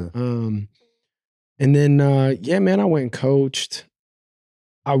 right? Yeah. And then, man, I went and coached.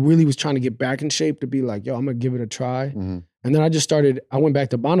 I really was trying to get back in shape to be like, yo, I'm going to give it a try. And then I went back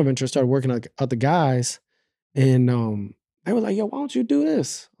to Bonaventure, started working out the guys. And they were like, yo, why don't you do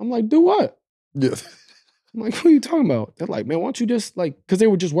this? I'm like, do what? Yeah. I'm like, what are you talking about? They're like, man, why don't you just like, because they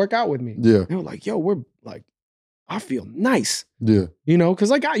would just work out with me. Yeah. They were like, yo, we're like, I feel nice. Yeah.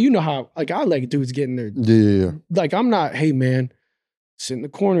 Because like, how, like I like dudes getting there. Yeah. Like, I'm not, hey man, sit in the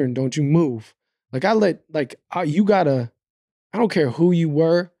corner and don't you move. Like I don't care who you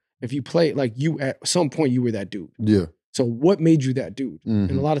were. If you play, like you, at some point you were that dude. Yeah. So what made you that dude?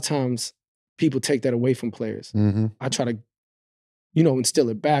 And a lot of times people take that away from players. I try to, instill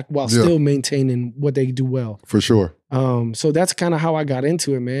it back while still maintaining what they do well. For sure. So that's kind of how I got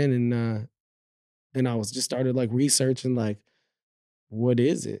into it, man. And I was just started like researching like, what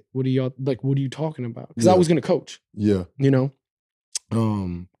is it? What are you talking about? Because I was going to coach. Yeah.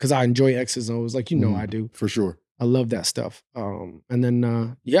 Because I enjoy X's and O's, like, I do. For sure. I love that stuff. And then,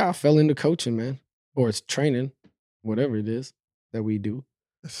 I fell into coaching, man. Or it's training, whatever it is that we do.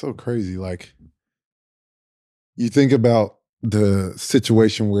 It's so crazy. Like, you think about the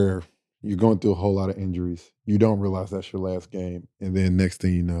situation where You're going through a whole lot of injuries. You don't realize that's your last game. And then next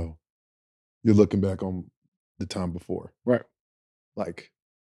thing you know, you're looking back on the time before. Right. Like,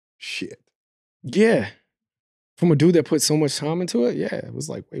 shit. Yeah. From a dude that put so much time into it, yeah, it was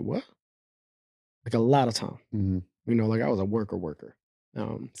like, wait, what? Like a lot of time. Mm-hmm. You know, like I was a worker.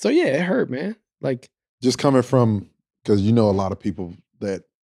 So yeah, it hurt, man. Like just coming from, because you know a lot of people that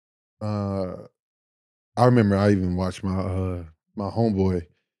I remember I even watched my my homeboy,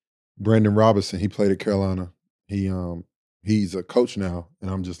 Brandon Robinson. He played at Carolina. He's a coach now. And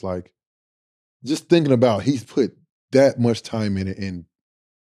I'm just like, just thinking about he's put that much time in it and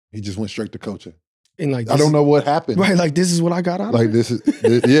he just went straight to coaching. And like I don't know what happened. Right, like this is what I got out like of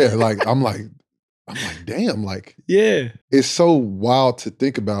it. Yeah, like I'm like, damn, like yeah. It's so wild to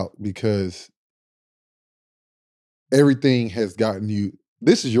think about because everything has gotten you,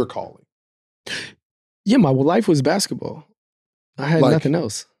 this is your calling. Yeah, my life was basketball. I had nothing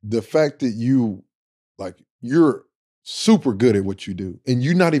else. The fact that you're super good at what you do and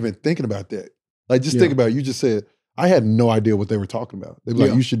you're not even thinking about that. Like just think about it. You just said, I had no idea what they were talking about. They were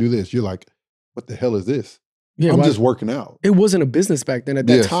like, you should do this. You're like, what the hell is this? Yeah, I'm just working out. It wasn't a business back then at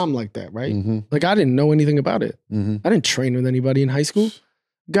that time like that, right? Mm-hmm. Like I didn't know anything about it. Mm-hmm. I didn't train with anybody in high school.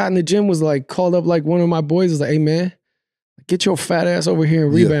 Got in the gym, was like, called up like one of my boys, was like, hey man, get your fat ass over here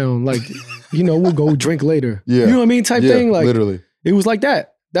and rebound. Like, you know, we'll go drink later. Yeah. You know what I mean? Type thing. Like literally. It was like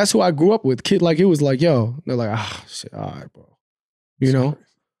that. That's who I grew up with. Kid, like it was like, yo, they're like, shit, all right, bro. You know?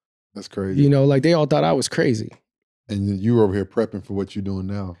 That's crazy. You know, like they all thought I was crazy. And you were over here prepping for what you're doing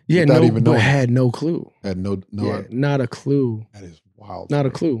now. Yeah, but had no clue. Had no not a clue. That is wild. Not a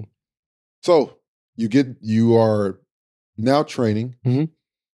clue. So you are now training. Mm-hmm.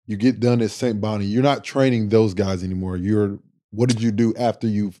 You get done at St. Bonnie. You're not training those guys anymore. What did you do after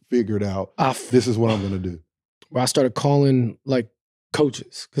you figured out this is what I'm going to do? Well, I started calling like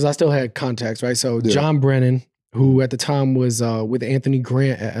coaches because I still had contacts, right? So John Brennan, who at the time was with Anthony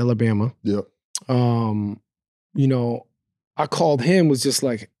Grant at Alabama. Yep. You know, I called him, was just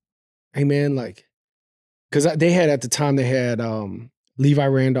like, hey man, like, because they had at the time, they had Levi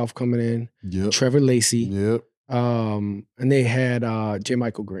Randolph coming in, Trevor Lacey, and they had J.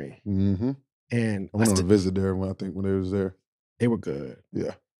 Michael Green. Mm-hmm. And I went on a visit there when they was there. They were good.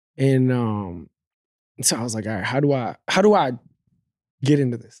 Yeah. And so I was like, all right, how do I get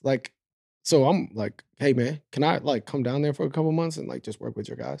into this? Like, so I'm like, hey man, can I like come down there for a couple months and like just work with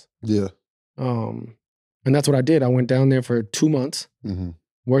your guys? Yeah. And that's what I did. I went down there for 2 months,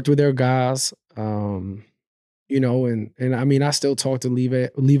 worked with their guys, you know, and I mean, I still talk to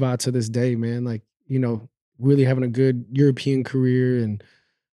Levi to this day, man. Like, you know, really having a good European career. And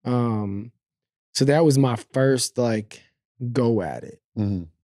so that was my first like go at it.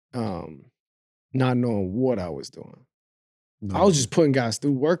 Not knowing what I was doing. No. I was just putting guys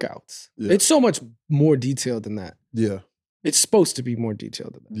through workouts. Yeah. It's so much more detailed than that. Yeah. It's supposed to be more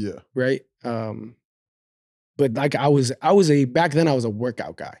detailed than that. Yeah. Right? But like back then I was a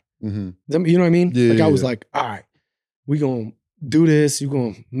workout guy. You know what I mean? Yeah, like I was like, all right, we gonna do this, you're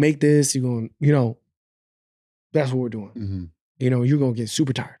gonna make this, you're gonna, you know, that's what we're doing. You know, you're gonna get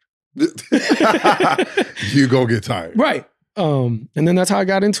super tired. You gonna get tired. Right. And then that's how I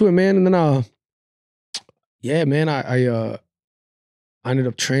got into it, man. And then yeah, man, I ended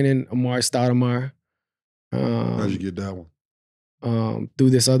up training Amar'e Stoudemire. How'd you get that one? Through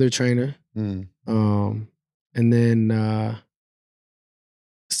this other trainer. And then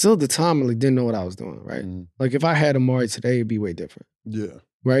still at the time, I like, didn't know what I was doing, right? Like if I had Amar'e today, it'd be way different. Yeah.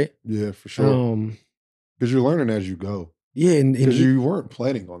 Right? Yeah, for sure. Because you're learning as you go. Yeah. Because you weren't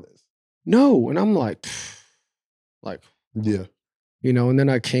planning on this. No. And I'm like, yeah. You know, and then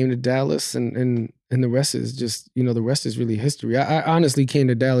I came to Dallas and the rest is just, you know, the rest is really history. I honestly came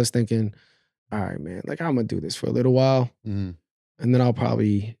to Dallas thinking, all right, man, like I'm going to do this for a little while. And then I'll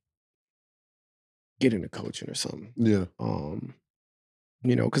probably get into coaching or something. Yeah.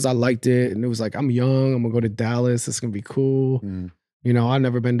 You know, because I liked it. And it was like, I'm young. I'm going to go to Dallas. It's going to be cool. You know, I've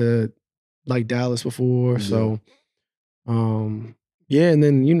never been to like Dallas before. Yeah. So, yeah. And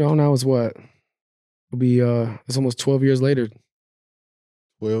then, you know, now it's what? It'll be, it's almost 12 years later.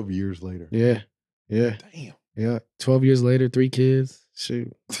 12 years later. Yeah. Yeah. Damn. Yeah. 12 years later, 3 kids.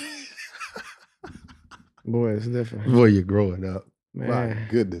 Shoot. Boy, it's different. Boy, you're growing up. Man. My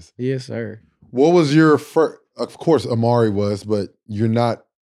goodness. Yes, sir. What was your first? Of course, Amar'e was, but you're not.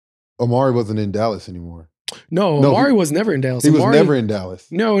 Amar'e wasn't in Dallas anymore. No, Amar'e was never in Dallas. He was never in Dallas.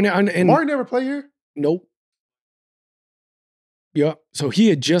 No, and Amar'e never played here? Nope. Yeah. So he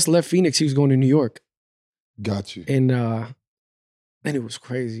had just left Phoenix. He was going to New York. Got you. And it was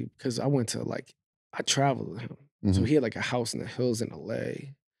crazy because I traveled with him. So he had like a house in the hills in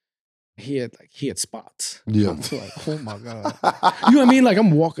LA. he had spots. Yeah. I'm like, oh my God. You know what I mean? Like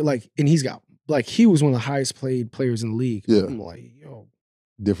I'm walking and he's got he was one of the highest paid players in the league. Yeah. I'm like, yo.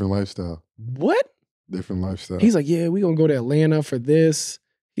 Different lifestyle. What? Different lifestyle. He's like, yeah, we gonna go to Atlanta for this.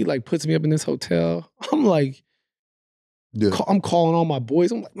 He puts me up in this hotel. I'm like, I'm calling all my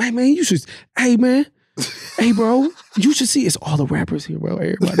boys. I'm like, man, you should, hey man, hey bro, you should see it's all the rappers here, bro.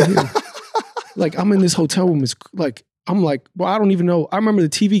 Everybody here. I'm in this hotel room. It's I'm like, well, I don't even know. I remember the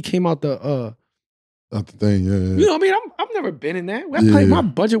TV came out the thing, yeah. You know what I mean? I've never been in that. My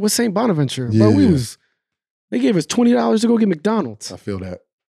budget was St. Bonaventure. Bro, they gave us $20 to go get McDonald's. I feel that.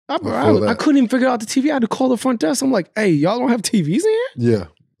 I couldn't even figure out the TV. I had to call the front desk. I'm like, hey, y'all don't have TVs in here? Yeah.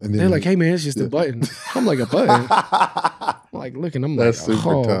 And then they're like, hey man, it's just a button. I'm like, a button? I'm like, looking, I'm like,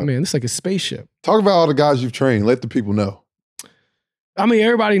 oh man, it's like a spaceship. Talk about all the guys you've trained. Let the people know. I mean,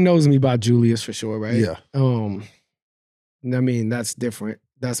 everybody knows me by Julius for sure, right? Yeah. I mean, that's different.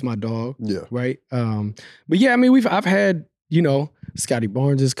 That's my dog. Yeah. Right. But yeah, I mean, I've had, Scotty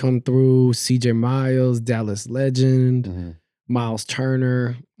Barnes has come through, CJ Miles, Dallas legend, Miles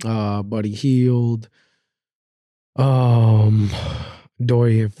Turner, Buddy Hield,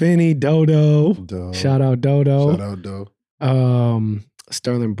 Dorian Finney, Dodo. Shout out Dodo. Shout out Dodo.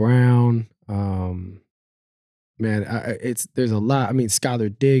 Sterling Brown. Man, there's a lot. I mean,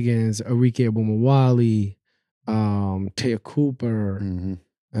 Skylar Diggins, Arike Abumawali, Taya Cooper.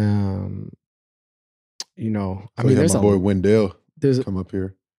 I mean, there's my boy Wendell. Come up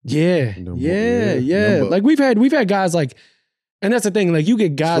here. Yeah. Like we've had guys and that's the thing. Like you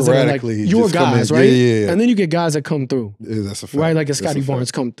get guys that are your guys, right? Yeah. And then you get guys that come through. Yeah, that's a fact. Right, like a Scotty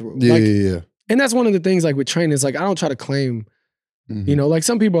Barnes come through. Yeah. And that's one of the things with training is I don't try to claim,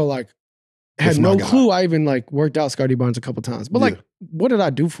 some people are had no clue I even worked out Scotty Barnes a couple times. But what did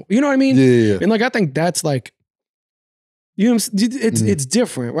I do for, you know what I mean? Yeah. And I think that's it's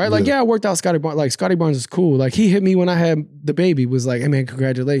different, right? I worked out Scotty Barnes. Scotty Barnes is cool. He hit me when I had the baby, was like, hey man,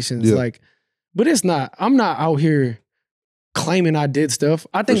 congratulations. Yeah. But it's not, I'm not out here claiming I did stuff.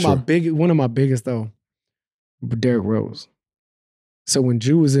 I think one of my biggest though, Derrick Rose. So when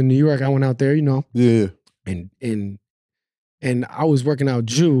Jew was in New York, I went out there, Yeah. And I was working out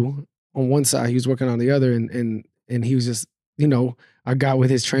Jew on one side, he was working on the other, and he was just, I got with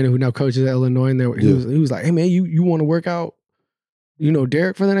his trainer who now coaches at Illinois, and he was like, hey man, you want to work out,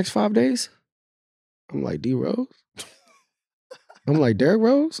 Derrick for the next 5 days? I'm like, D Rose? I'm like, Derrick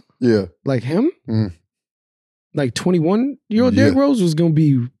Rose? Yeah. Like him? 21-year-old Yeah. Derrick Rose was going to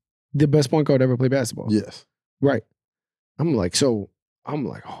be the best point guard to ever play basketball. Yes. Right. I'm like, oh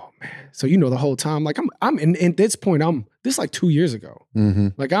man. So the whole time, I'm in at this point, this 2 years ago.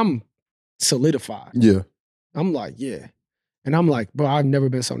 I'm solidified. Yeah. I'm like, yeah. And I'm like, bro, I've never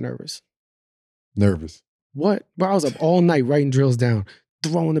been so nervous. Nervous. What? Bro, I was up all night writing drills down,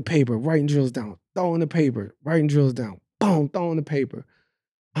 throwing the paper, writing drills down, throwing the paper, writing drills down, boom, throwing the paper.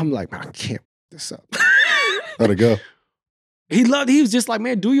 I'm like, man, I can't this up. How'd it go? He was just like,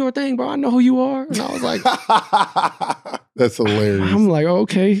 man, do your thing, bro. I know who you are. And I was like, that's hilarious. I'm like,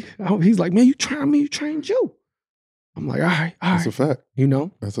 okay. He's like, man, you train me, you trained you. I'm like, all right. That's a fact.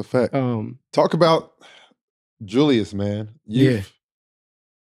 That's a fact. Talk about Julius, man. You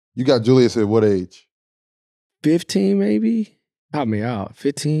got Julius at what age? 15, maybe. Help me out.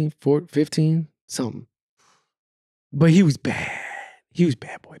 15, 15, something. But he was bad. He was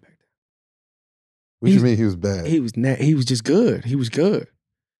bad boy back then. What do you mean he was bad? He was just good. He was good.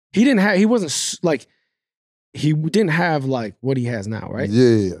 He didn't have what he has now, right?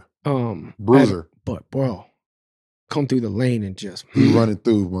 Yeah. Bruiser. But bro, come through the lane and just he running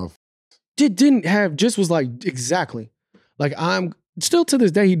through, motherfucker. Just was exactly. I'm still to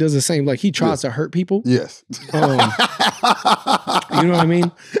this day, he does the same. He tries to hurt people. Yes. You know what I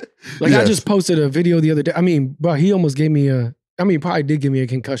mean? Yes. I just posted a video the other day. I mean, bro, he almost gave me probably did give me a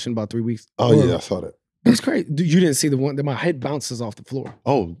concussion about 3 weeks. Oh, yeah, I saw that. It's crazy. You didn't see the one that my head bounces off the floor.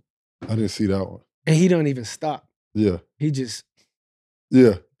 Oh, I didn't see that one. And he don't even stop. Yeah. He just,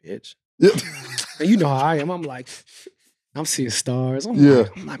 bitch. Yep. And you know how I am. I'm like, I'm seeing stars. I'm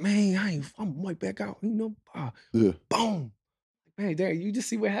like, man, I'm right back out. Boom. Man, there, you just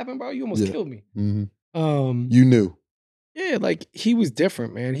see what happened, bro? You almost killed me. Mm-hmm. You knew. Yeah, he was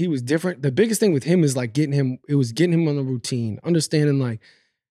different, man. He was different. The biggest thing with him is getting him on the routine, understanding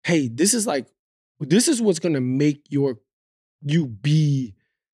hey, this is what's gonna make you be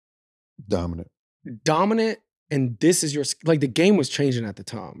dominant. And this is your, the game was changing at the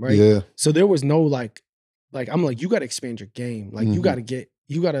time, right? Yeah. So there was no I'm you gotta expand your game.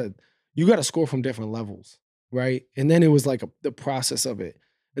 You gotta score from different levels, right? And then it was the process of it.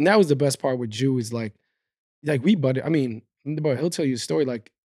 And that was the best part with Jew is we butted. I mean, but he'll tell you a story.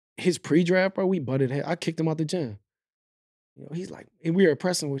 his pre-draft, bro, we butted head. I kicked him out the gym. You know, he's like, and we were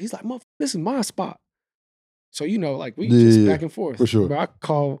pressing with. He's like, "Motherfucker, this is my spot." So you know, like we just back and forth. For sure. But I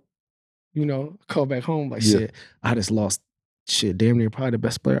call back home like, shit, I just lost shit. Damn near probably the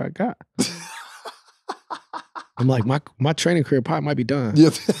best player I got. I'm like, my training career probably might be done. Yeah.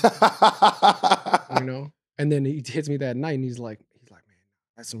 You know? And then he hits me that night and he's like, man,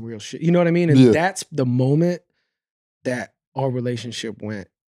 that's some real shit. You know what I mean? And that's the moment that our relationship went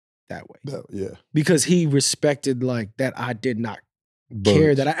that way. Because he respected like that I did not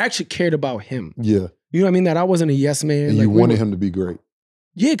care, that I actually cared about him. Yeah. You know what I mean? That I wasn't a yes man. And like, you wanted him to be great.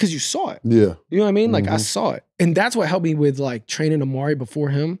 Yeah, because you saw it. Yeah. You know what I mean? Like I saw it. And that's what helped me with like training Amar'e before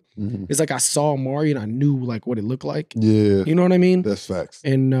him. It's like I saw Amar'e and I knew like what it looked like. Yeah. You know what I mean? That's facts.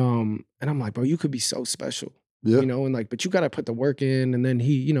 And I'm like, bro, you could be so special. Yeah. You know, and like, but you gotta put the work in. And then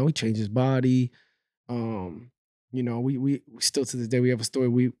he changed his body. You know, we still to this day we have a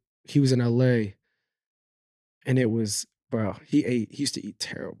story. He was in LA and it was, bro, he used to eat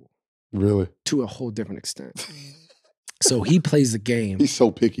terrible. Really? To a whole different extent. So he plays the game. He's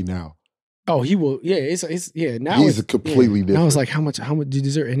so picky now. Oh, he will. Yeah, it's now he's a completely different. Now I was like, how much?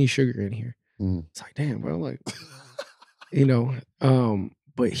 Is there any sugar in here? It's like, damn, bro. Like, you know.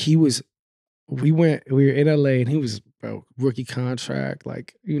 But we were in LA and he was, bro, rookie contract.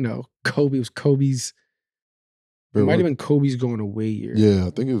 Like, you know, Kobe's. It might have been Kobe's going away year. Yeah,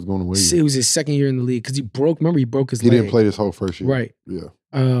 I think it was going away year. It was his second year in the league because he broke his leg. He didn't play this whole first year. Right. Yeah.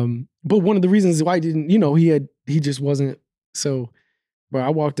 But one of the reasons why I didn't, you know, he just wasn't. So, bro, I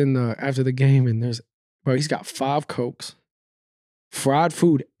walked in after the game and he's got 5 Cokes, fried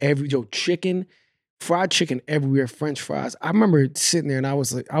food fried chicken everywhere, French fries. I remember sitting there and I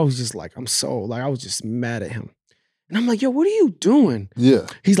was just mad at him. And I'm like, yo, what are you doing? Yeah.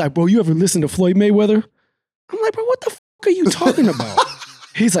 He's like, bro, you ever listen to Floyd Mayweather? I'm like, bro, what the fuck are you talking about?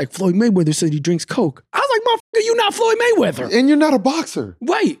 He's like, Floyd Mayweather said he drinks Coke. I was like, motherfucker, you not Floyd Mayweather. And you're not a boxer.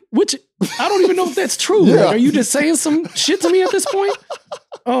 Right. Which I don't even know if that's true. Yeah. Like, are you just saying some shit to me at this point?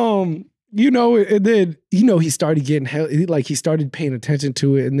 You know, and then, you know, he started getting he started paying attention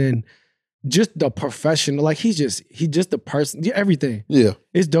to it. And then just the professional, like he's just the person, everything. Yeah.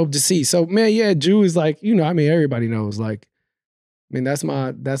 It's dope to see. So man, yeah, Jew is like, you know, I mean, everybody knows, like, I mean, that's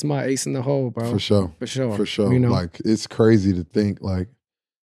my ace in the hole, bro. For sure. You know? Like, it's crazy to think, like.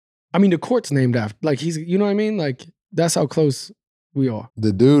 I mean, the court's named after, like, he's, you know what I mean? Like, that's how close we are.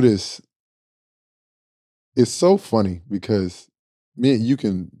 The dude it's so funny because, man, you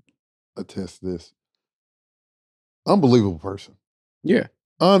can attest this. Unbelievable person. Yeah.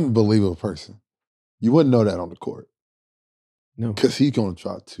 Unbelievable person. You wouldn't know that on the court. No. Because he's going to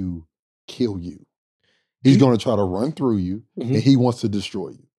try to kill you. He's going to try to run through you, and he wants to destroy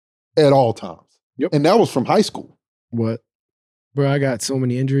you at all times. Yep. And that was from high school. What? Bro, I got so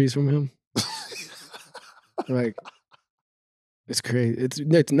many injuries from him. Like, it's crazy.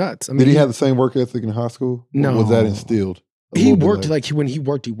 It's nuts. I mean, did he have the same work ethic in high school? No. Or was that instilled? He worked, like, when he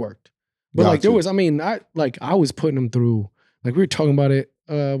worked, he worked. But, like, there was, I mean, I was putting him through, like, we were talking about it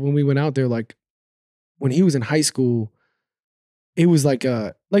when we went out there, like, when he was in high school, it was like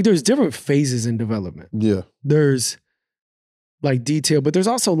there's different phases in development. Yeah. There's like detail, but there's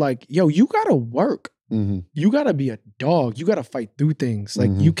also like, yo, you gotta work. Mm-hmm. You gotta be a dog. You gotta fight through things. Like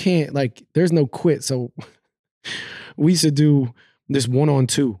you can't, like, there's no quit. So we used to do this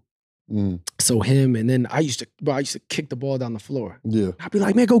 1-on-2. So him, and then I used to kick the ball down the floor. Yeah. I'd be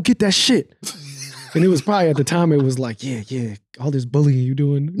like, man, go get that shit. And it was probably at the time, it was like, yeah, all this bullying you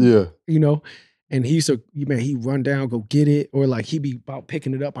doing. Yeah. You know? And he used to, man, he'd run down, go get it. Or like he'd be about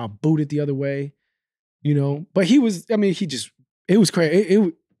picking it up, I'll boot it the other way. You know? But he was, I mean, it was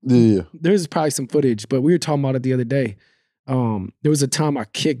crazy. Yeah. There's probably some footage, but we were talking about it the other day. There was a time I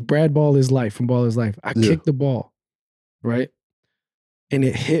kicked Brad Ball His Life from Ball His Life. I kicked the ball, right? And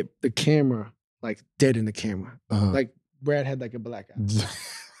it hit the camera, like dead in the camera. Like Brad had like a black eye.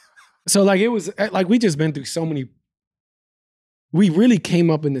 So like it was, like we just been through so many. We really came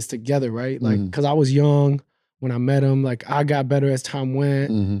up in this together, right? Like, because I was young when I met him. Like, I got better as time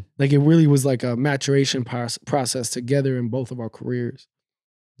went. Like, it really was like a maturation process together in both of our careers.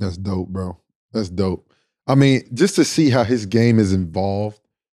 That's dope, bro. That's dope. I mean, just to see how his game is evolved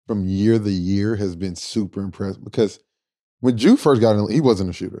from year to year has been super impressive. Because when Jew first got in, he wasn't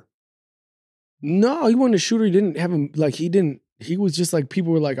a shooter. No, he wasn't a shooter. He didn't have him, like, he was just like,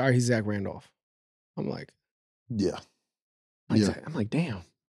 people were like, all right, he's Zach Randolph. I'm like, yeah. I'm like, damn.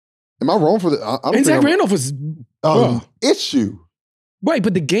 Am I wrong for that? And Zach Randolph was issue. Right,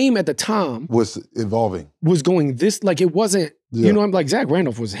 but the game at the time was evolving. Was going this, like, it wasn't, you know, I'm like, Zach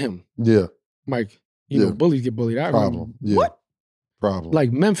Randolph was him. Yeah. Like, you know, bullies get bullied. Problem. Yeah. What? Problem.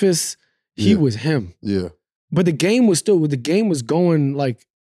 Like Memphis, he was him. Yeah. But the game was going like,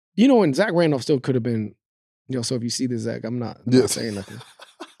 and Zach Randolph still could have been, so if you see this, Zach, I'm not saying nothing.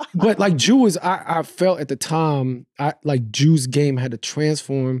 But like Jew was, I felt at the time, like Jew's game had to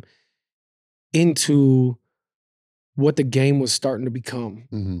transform into what the game was starting to become.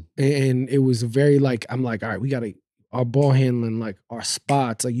 Mm-hmm. And it was very like, I'm like, all right, we got to, our ball handling, like our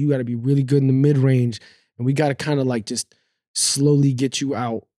spots, like you got to be really good in the mid range. And we got to kind of like just slowly get you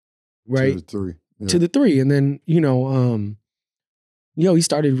out, right? To the three. Yeah. To the three. And then, he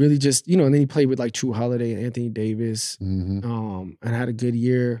started really just, and then he played with like True Holiday and Anthony Davis, and had a good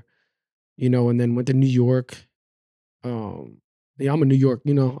year, and then went to New York. I'm a New York,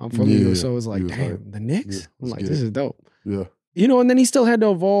 I'm from New York. So it was like, damn, the Knicks? I'm like, this is dope. Yeah. And then he still had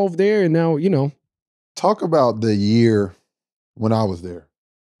to evolve there. And now, Talk about the year when I was there.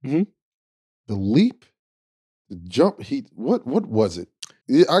 Mm-hmm. The leap, the jump, what was it?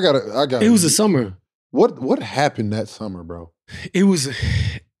 I got. It was a summer. What happened that summer, bro? It was,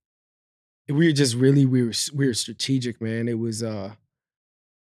 we were strategic, man. It was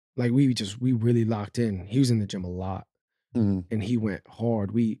like we really locked in. He was in the gym a lot. And he went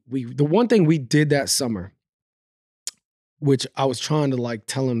hard. The one thing we did that summer, which I was trying to like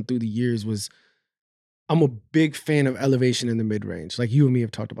tell him through the years, was I'm a big fan of elevation in the mid-range. Like you and me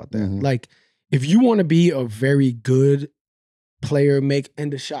have talked about that. Mm-hmm. Like if you want to be a very good player, make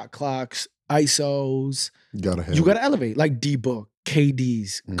end of shot clocks, ISOs, you gotta elevate. Like D-Book,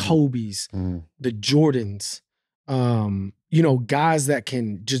 KDs, Kobe's, the Jordans, guys that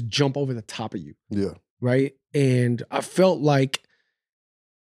can just jump over the top of you. Yeah. Right. And I felt like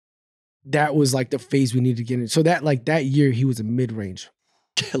that was like the phase we needed to get in. So that year he was a mid-range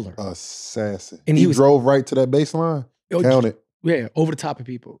killer. Assassin. And he drove right to that baseline. Count it. Yeah, over the top of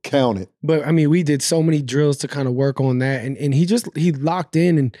people. Count it. But I mean, we did so many drills to kind of work on that. And he locked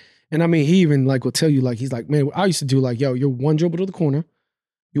in and I mean, he even like will tell you, like, he's like, man, I used to do like, yo, you're one dribble to the corner.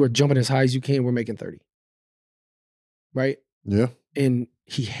 You are jumping as high as you can. We're making 30. Right? Yeah. And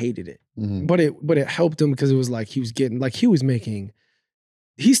he hated it. But it helped him because it was like he was making,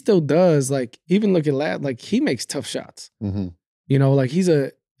 he still does, like, even look at Lad, like he makes tough shots. Like he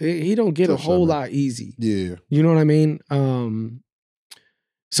don't get tough a whole lot easy. Yeah. You know what I mean?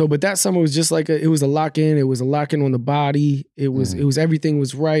 So, but that summer was just like it was a lock in. It was a lock in on the body. It was everything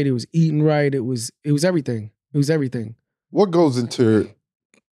was right. It was eating right. It was everything. It was everything. What goes into,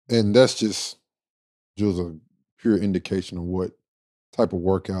 and that's just a pure indication of what type of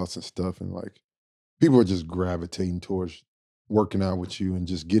workouts and stuff, and like people are just gravitating towards working out with you and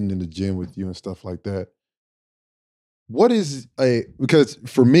just getting in the gym with you and stuff like that. What is because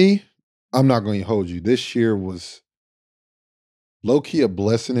for me, I'm not going to hold you. This year was low-key a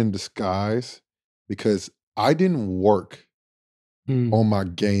blessing in disguise because I didn't work on my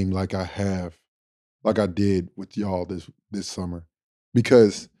game like I did with y'all this summer.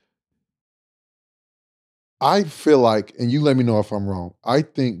 Because I feel like, and you let me know if I'm wrong, I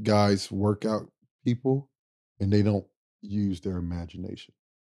think guys work out people and they don't use their imagination.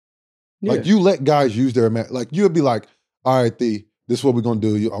 Yeah. Like you let guys use their imagination. Like you'll be like, all right, this is what we're going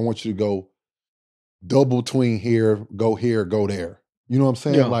to do. I want you to go double tween here, go there. You know what I'm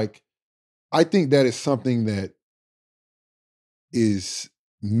saying? Yeah. Like, I think that is something that is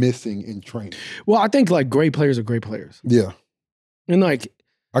missing in training. Well, I think like great players are great players. Yeah. And like,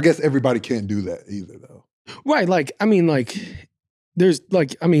 I guess everybody can't do that either though. Right. Like, I mean, like, there's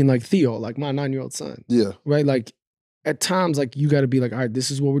like, like Theo, like my 9-year-old son. Yeah. Right. Like at times, like you got to be like, all right,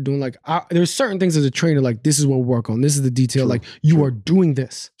 this is what we're doing. Like there's certain things as a trainer, like this is what we work on. This is the detail. True. Like you are doing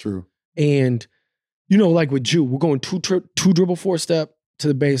this. True. And like with Jew, we're going two dribble 4-step to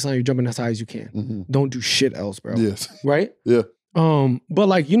the baseline. You're jumping as high as you can. Don't do shit else, bro. Yes. Right? Yeah. But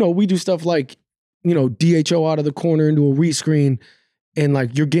like, we do stuff like, DHO out of the corner into a rescreen and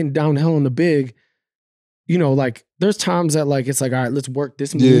like you're getting downhill in the big, like there's times that like, it's like, all right, let's work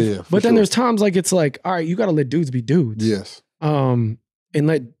this move. Yeah, but then there's times like, it's like, all right, you got to let dudes be dudes. Yes. And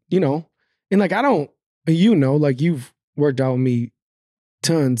let, and like, I don't, like you've worked out with me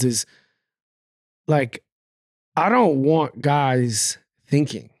tons is like, I don't want guys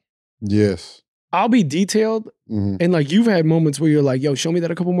thinking. Yes. I'll be detailed. And like, you've had moments where you're like, yo, show me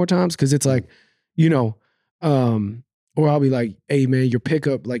that a couple more times. Cause it's like, or I'll be like, hey man, your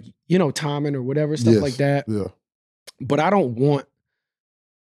pickup, like, timing or whatever, stuff like that. Yeah. But I want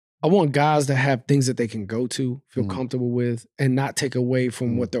guys to have things that they can go to, feel comfortable with, and not take away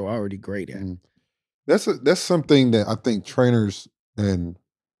from what they're already great at. That's something that I think trainers and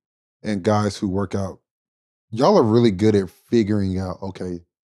guys who work out, y'all are really good at figuring out, okay,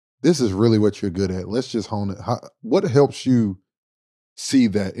 this is really what you're good at. Let's just hone it. What helps you see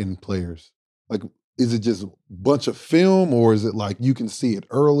that in players? Like, is it just a bunch of film, or is it like you can see it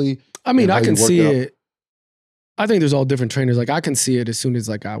early? I mean, I can see it. I think there's all different trainers. Like, I can see it as soon as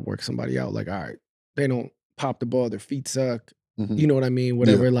like I work somebody out. Like, all right, they don't pop the ball, their feet suck. Mm-hmm. You know what I mean?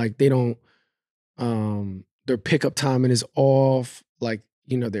 Whatever. Yeah. Like, they don't. Their pickup timing is off. Like,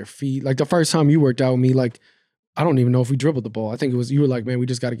 you know, their feet. Like the first time you worked out with me, like I don't even know if we dribbled the ball. I think it was, you were like, man, we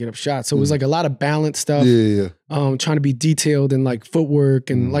just got to get up shots. So it was like a lot of balance stuff. Yeah. Trying to be detailed in like footwork.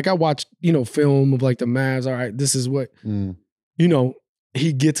 And like I watched, you know, film of like the Mavs. All right, this is what, you know,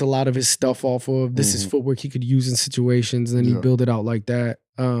 he gets a lot of his stuff off of. This is footwork he could use in situations. And then he build it out like that.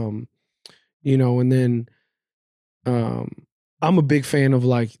 You know, and then I'm a big fan of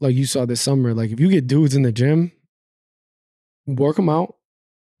like you saw this summer, like if you get dudes in the gym, work them out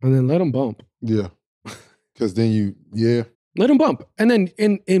and then let them bump. Yeah. Because then let them bump. And then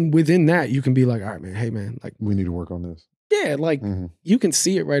in within that, you can be like, all right, man, hey man, like we need to work on this. Yeah, like you can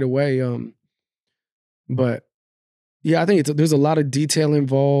see it right away. But yeah, I think there's a lot of detail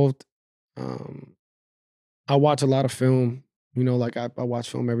involved. I watch a lot of film, you know, like I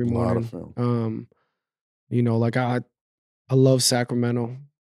watch film every morning. A lot of film. You know, like I love Sacramento,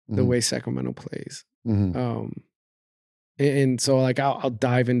 the way Sacramento plays. And so like I'll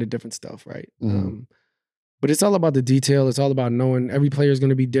dive into different stuff, right? But it's all about the detail. It's all about knowing every player is going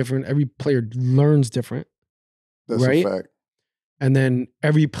to be different. Every player learns different. That's right? a fact. And then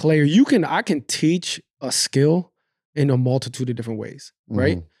every player, I can teach a skill in a multitude of different ways,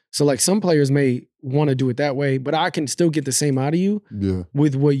 right? So like some players may want to do it that way, but I can still get the same out of you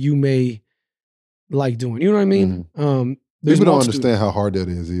with what you may like doing. You know what I mean? People don't understand how hard that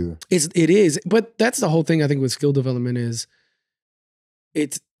is either. It is, but that's the whole thing I think with skill development is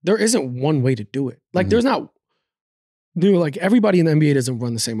there isn't one way to do it. Like there's not, like everybody in the NBA doesn't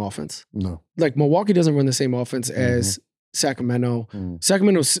run the same offense. No. Like Milwaukee doesn't run the same offense as Sacramento.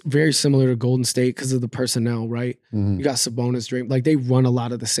 Sacramento's very similar to Golden State because of the personnel, right? You got Sabonis, Dream. Like they run a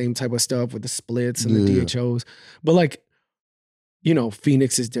lot of the same type of stuff with the splits and the DHOs. But like, you know,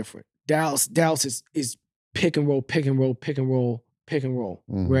 Phoenix is different. Dallas is pick and roll, pick and roll, pick and roll, pick and roll,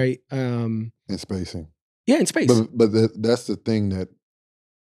 right? And spacing. Yeah, in space. But that's the thing that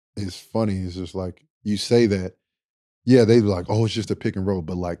is funny. Is just like you say that, yeah, they like, oh, it's just a pick and roll,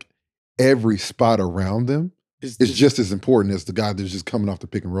 but like every spot around them is just as important as the guy that's just coming off the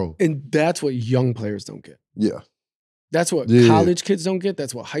pick and roll. And that's what young players don't get. Yeah. That's what college kids don't get.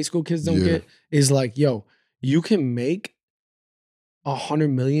 That's what high school kids don't get. Is like, yo, you can make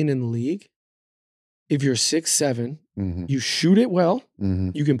 $100 million in the league if you're 6'7", you shoot it well,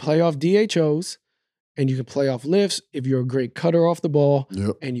 you can play off DHOs, and you can play off lifts if you're a great cutter off the ball,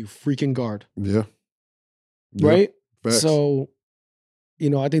 and you freaking guard. Yeah. Right? Facts. So, you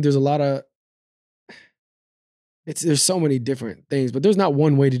know, I think there's a lot of, there's so many different things, but there's not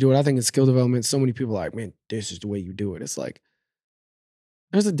one way to do it. I think in skill development, so many people are like, man, this is the way you do it. It's like,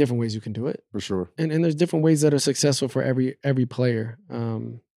 there's different ways you can do it. For sure. And there's different ways that are successful for every player.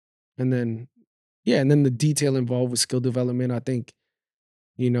 And then the detail involved with skill development, I think,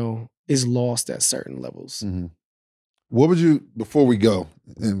 you know, is lost at certain levels. What would you, before we go,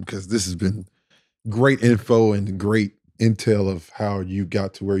 and because this has been great info and great intel of how you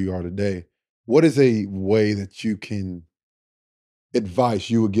got to where you are today, what is a way that you can, advice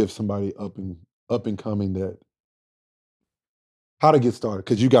you would give somebody up and coming, that how to get started?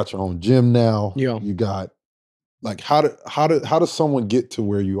 Because you got your own gym now. Yeah. You got, like, how does someone get to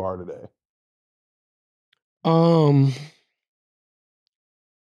where you are today? A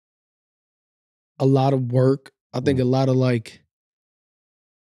lot of work. I think a lot of like,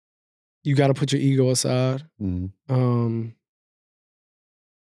 you got to put your ego aside.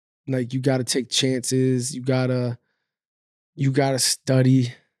 Like you got to take chances. You gotta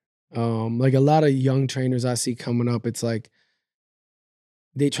study. Like a lot of young trainers I see coming up, it's like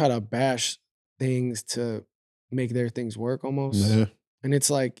they try to bash things to make their things work almost. Yeah. And it's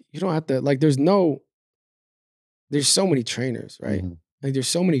like, you don't have to, like, there's so many trainers, right? Like there's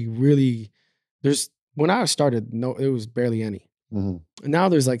so many when I started, it was barely any. And now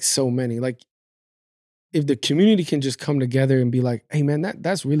there's like so many. Like if the community can just come together and be like, hey man,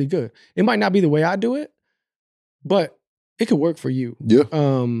 that's really good. It might not be the way I do it, but it could work for you. Yeah.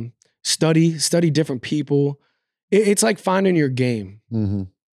 Study different people. It's like finding your game.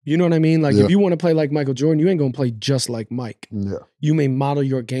 You know what I mean? Like if you want to play like Michael Jordan, you ain't gonna play just like Mike. Yeah. You may model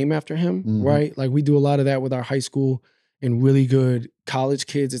your game after him, right? Like we do a lot of that with our high school and really good college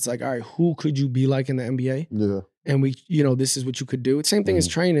kids. It's like, all right, who could you be like in the NBA? Yeah. And this is what you could do. It's same thing as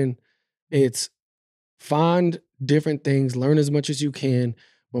training. It's find different things, learn as much as you can,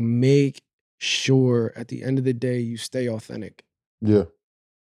 but make sure at the end of the day you stay authentic. Yeah.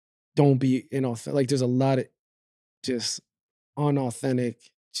 Don't be inauthentic. Like there's a lot of just unauthentic,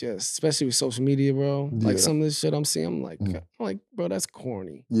 just especially with social media, bro. Like Yeah. some of this shit I'm seeing, I'm like, bro, that's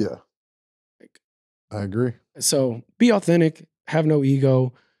corny. Yeah. Like, I agree. so be authentic, have no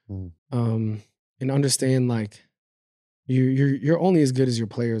ego, Mm. and understand like you're only as good as your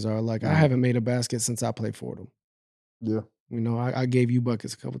players are. Like I Mm. haven't made a basket since I played for them. Yeah. You know, I gave you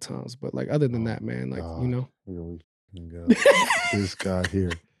buckets a couple times, but like other than that, man, like God. you know. Here we go. This guy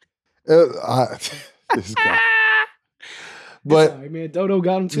here. This guy. But right, man, Dodo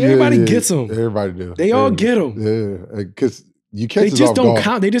got him too. Everybody gets them. Everybody do. They all get them. Yeah, because you catch They us just off don't guard.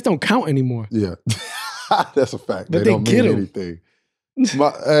 count. They just don't count anymore. Yeah, that's a fact. But they don't get mean 'em. anything.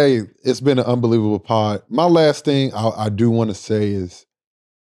 Hey, it's been an unbelievable pod. My last thing I do want to say is,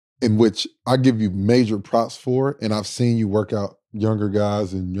 in which I give you major props for, and I've seen you work out younger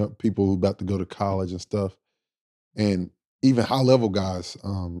guys and young people who about to go to college and stuff, and even high level guys.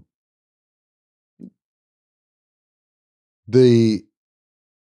 The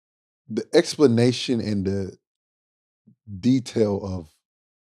explanation and the detail of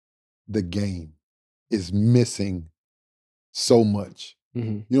the game is missing so much. Mm-hmm.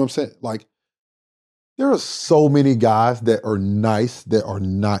 You know what I'm saying? Like, there are so many guys that are nice that are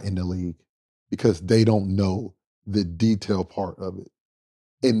not in the league because they don't know the detail part of it.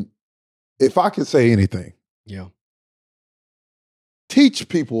 And if I could say anything, Yeah, teach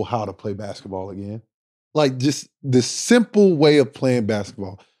people how to play basketball again. Like just the simple way of playing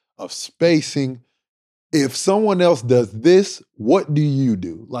basketball, of spacing. If someone else does this, what do you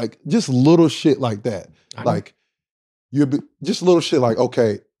do? Like just little shit like that. Like just little shit like,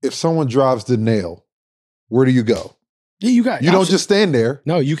 okay, if someone drives the nail, where do you go? Yeah, you don't just stand there.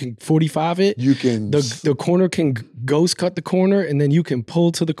 No, you can 45 it. You can the corner can ghost cut the corner, and then you can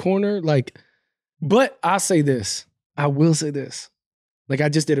pull to the corner. Like, but I will say this. Like I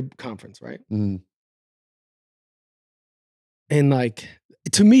just did a conference, right? Mm-hmm. And like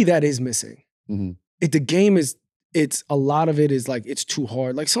to me, that is missing. Mm-hmm. The game is, it's a lot of it is like it's too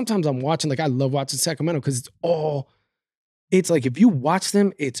hard. Like sometimes I'm watching, like I love watching Sacramento because it's like if you watch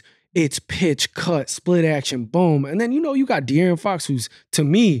them, it's pitch, cut, split action, boom. And then you got De'Aaron Fox, who's to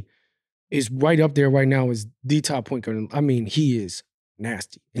me is right up there right now as the top point guard. I mean, he is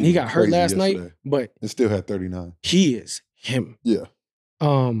nasty. And he got hurt last night, but it still had 39. He is him. Yeah.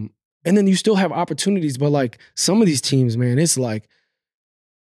 And then you still have opportunities, but like some of these teams, man, it's like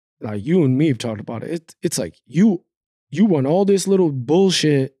you and me have talked about it. It's like you run all this little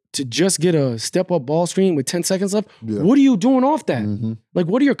bullshit to just get a step-up ball screen with 10 seconds left. Yeah. What are you doing off that? Mm-hmm. Like,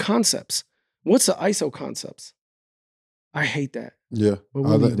 what are your concepts? What's the ISO concepts? I hate that. Yeah,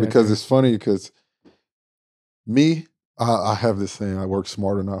 because it's funny because I have this saying, I work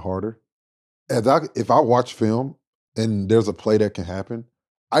smarter, not harder. If I watch film and there's a play that can happen,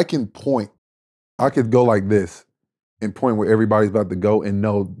 I can point. I could go like this and point where everybody's about to go and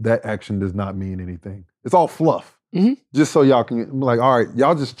know that action does not mean anything. It's all fluff. Mm-hmm. Just so y'all can be like, all right,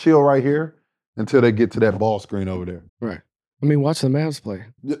 y'all just chill right here until they get to that ball screen over there. Right. I mean, watch the Mavs play.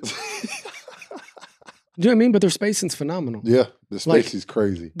 Do you know what I mean? But their spacing's phenomenal. Yeah, the spacing's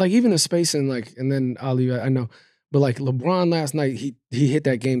crazy. Like even the spacing, like, and then Ali, I know, but like LeBron last night, he hit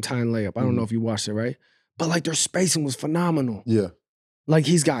that game tying layup. I don't know if you watched it, right? But like their spacing was phenomenal. Yeah. Like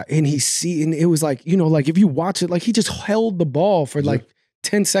and it was like, like if you watch it, like he just held the ball for like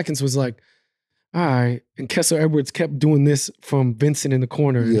 10 seconds, was like, all right. And Kessler Edwards kept doing this from Vincent in the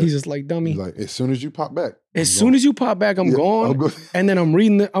corner. Yeah. And he's just like, dummy. He's like, as soon as you pop back. As soon as you pop back, I'm gone. And then I'm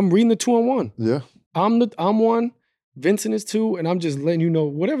reading the 2-on-1. Yeah. I'm one, Vincent is 2, and I'm just letting you know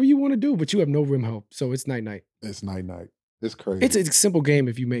whatever you want to do, but you have no rim help. So it's night-night. It's night-night. It's crazy. It's a simple game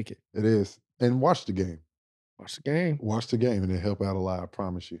if you make it. It is. And watch the game. Watch the game. Watch the game, and it'll help out a lot, I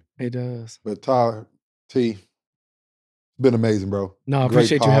promise you. It does. But Tyler, T, it's been amazing, bro. No, I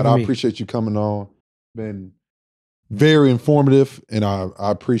appreciate you having me. I appreciate you coming on. Been very informative, and I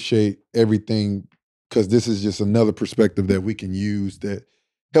appreciate everything because this is just another perspective that we can use that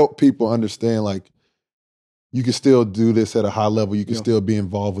help people understand, like, you can still do this at a high level. You can still be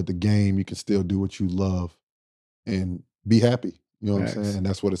involved with the game. You can still do what you love and be happy. You know what I'm saying? And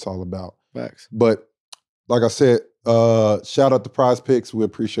that's what it's all about. Facts. But like I said, shout out to Prize Picks. We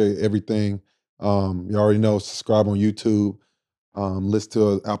appreciate everything. You already know, subscribe on YouTube. Listen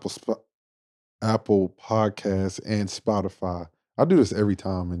to Apple Podcasts and Spotify. I do this every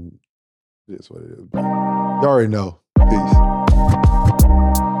time, and it is what it is. You already know. Peace.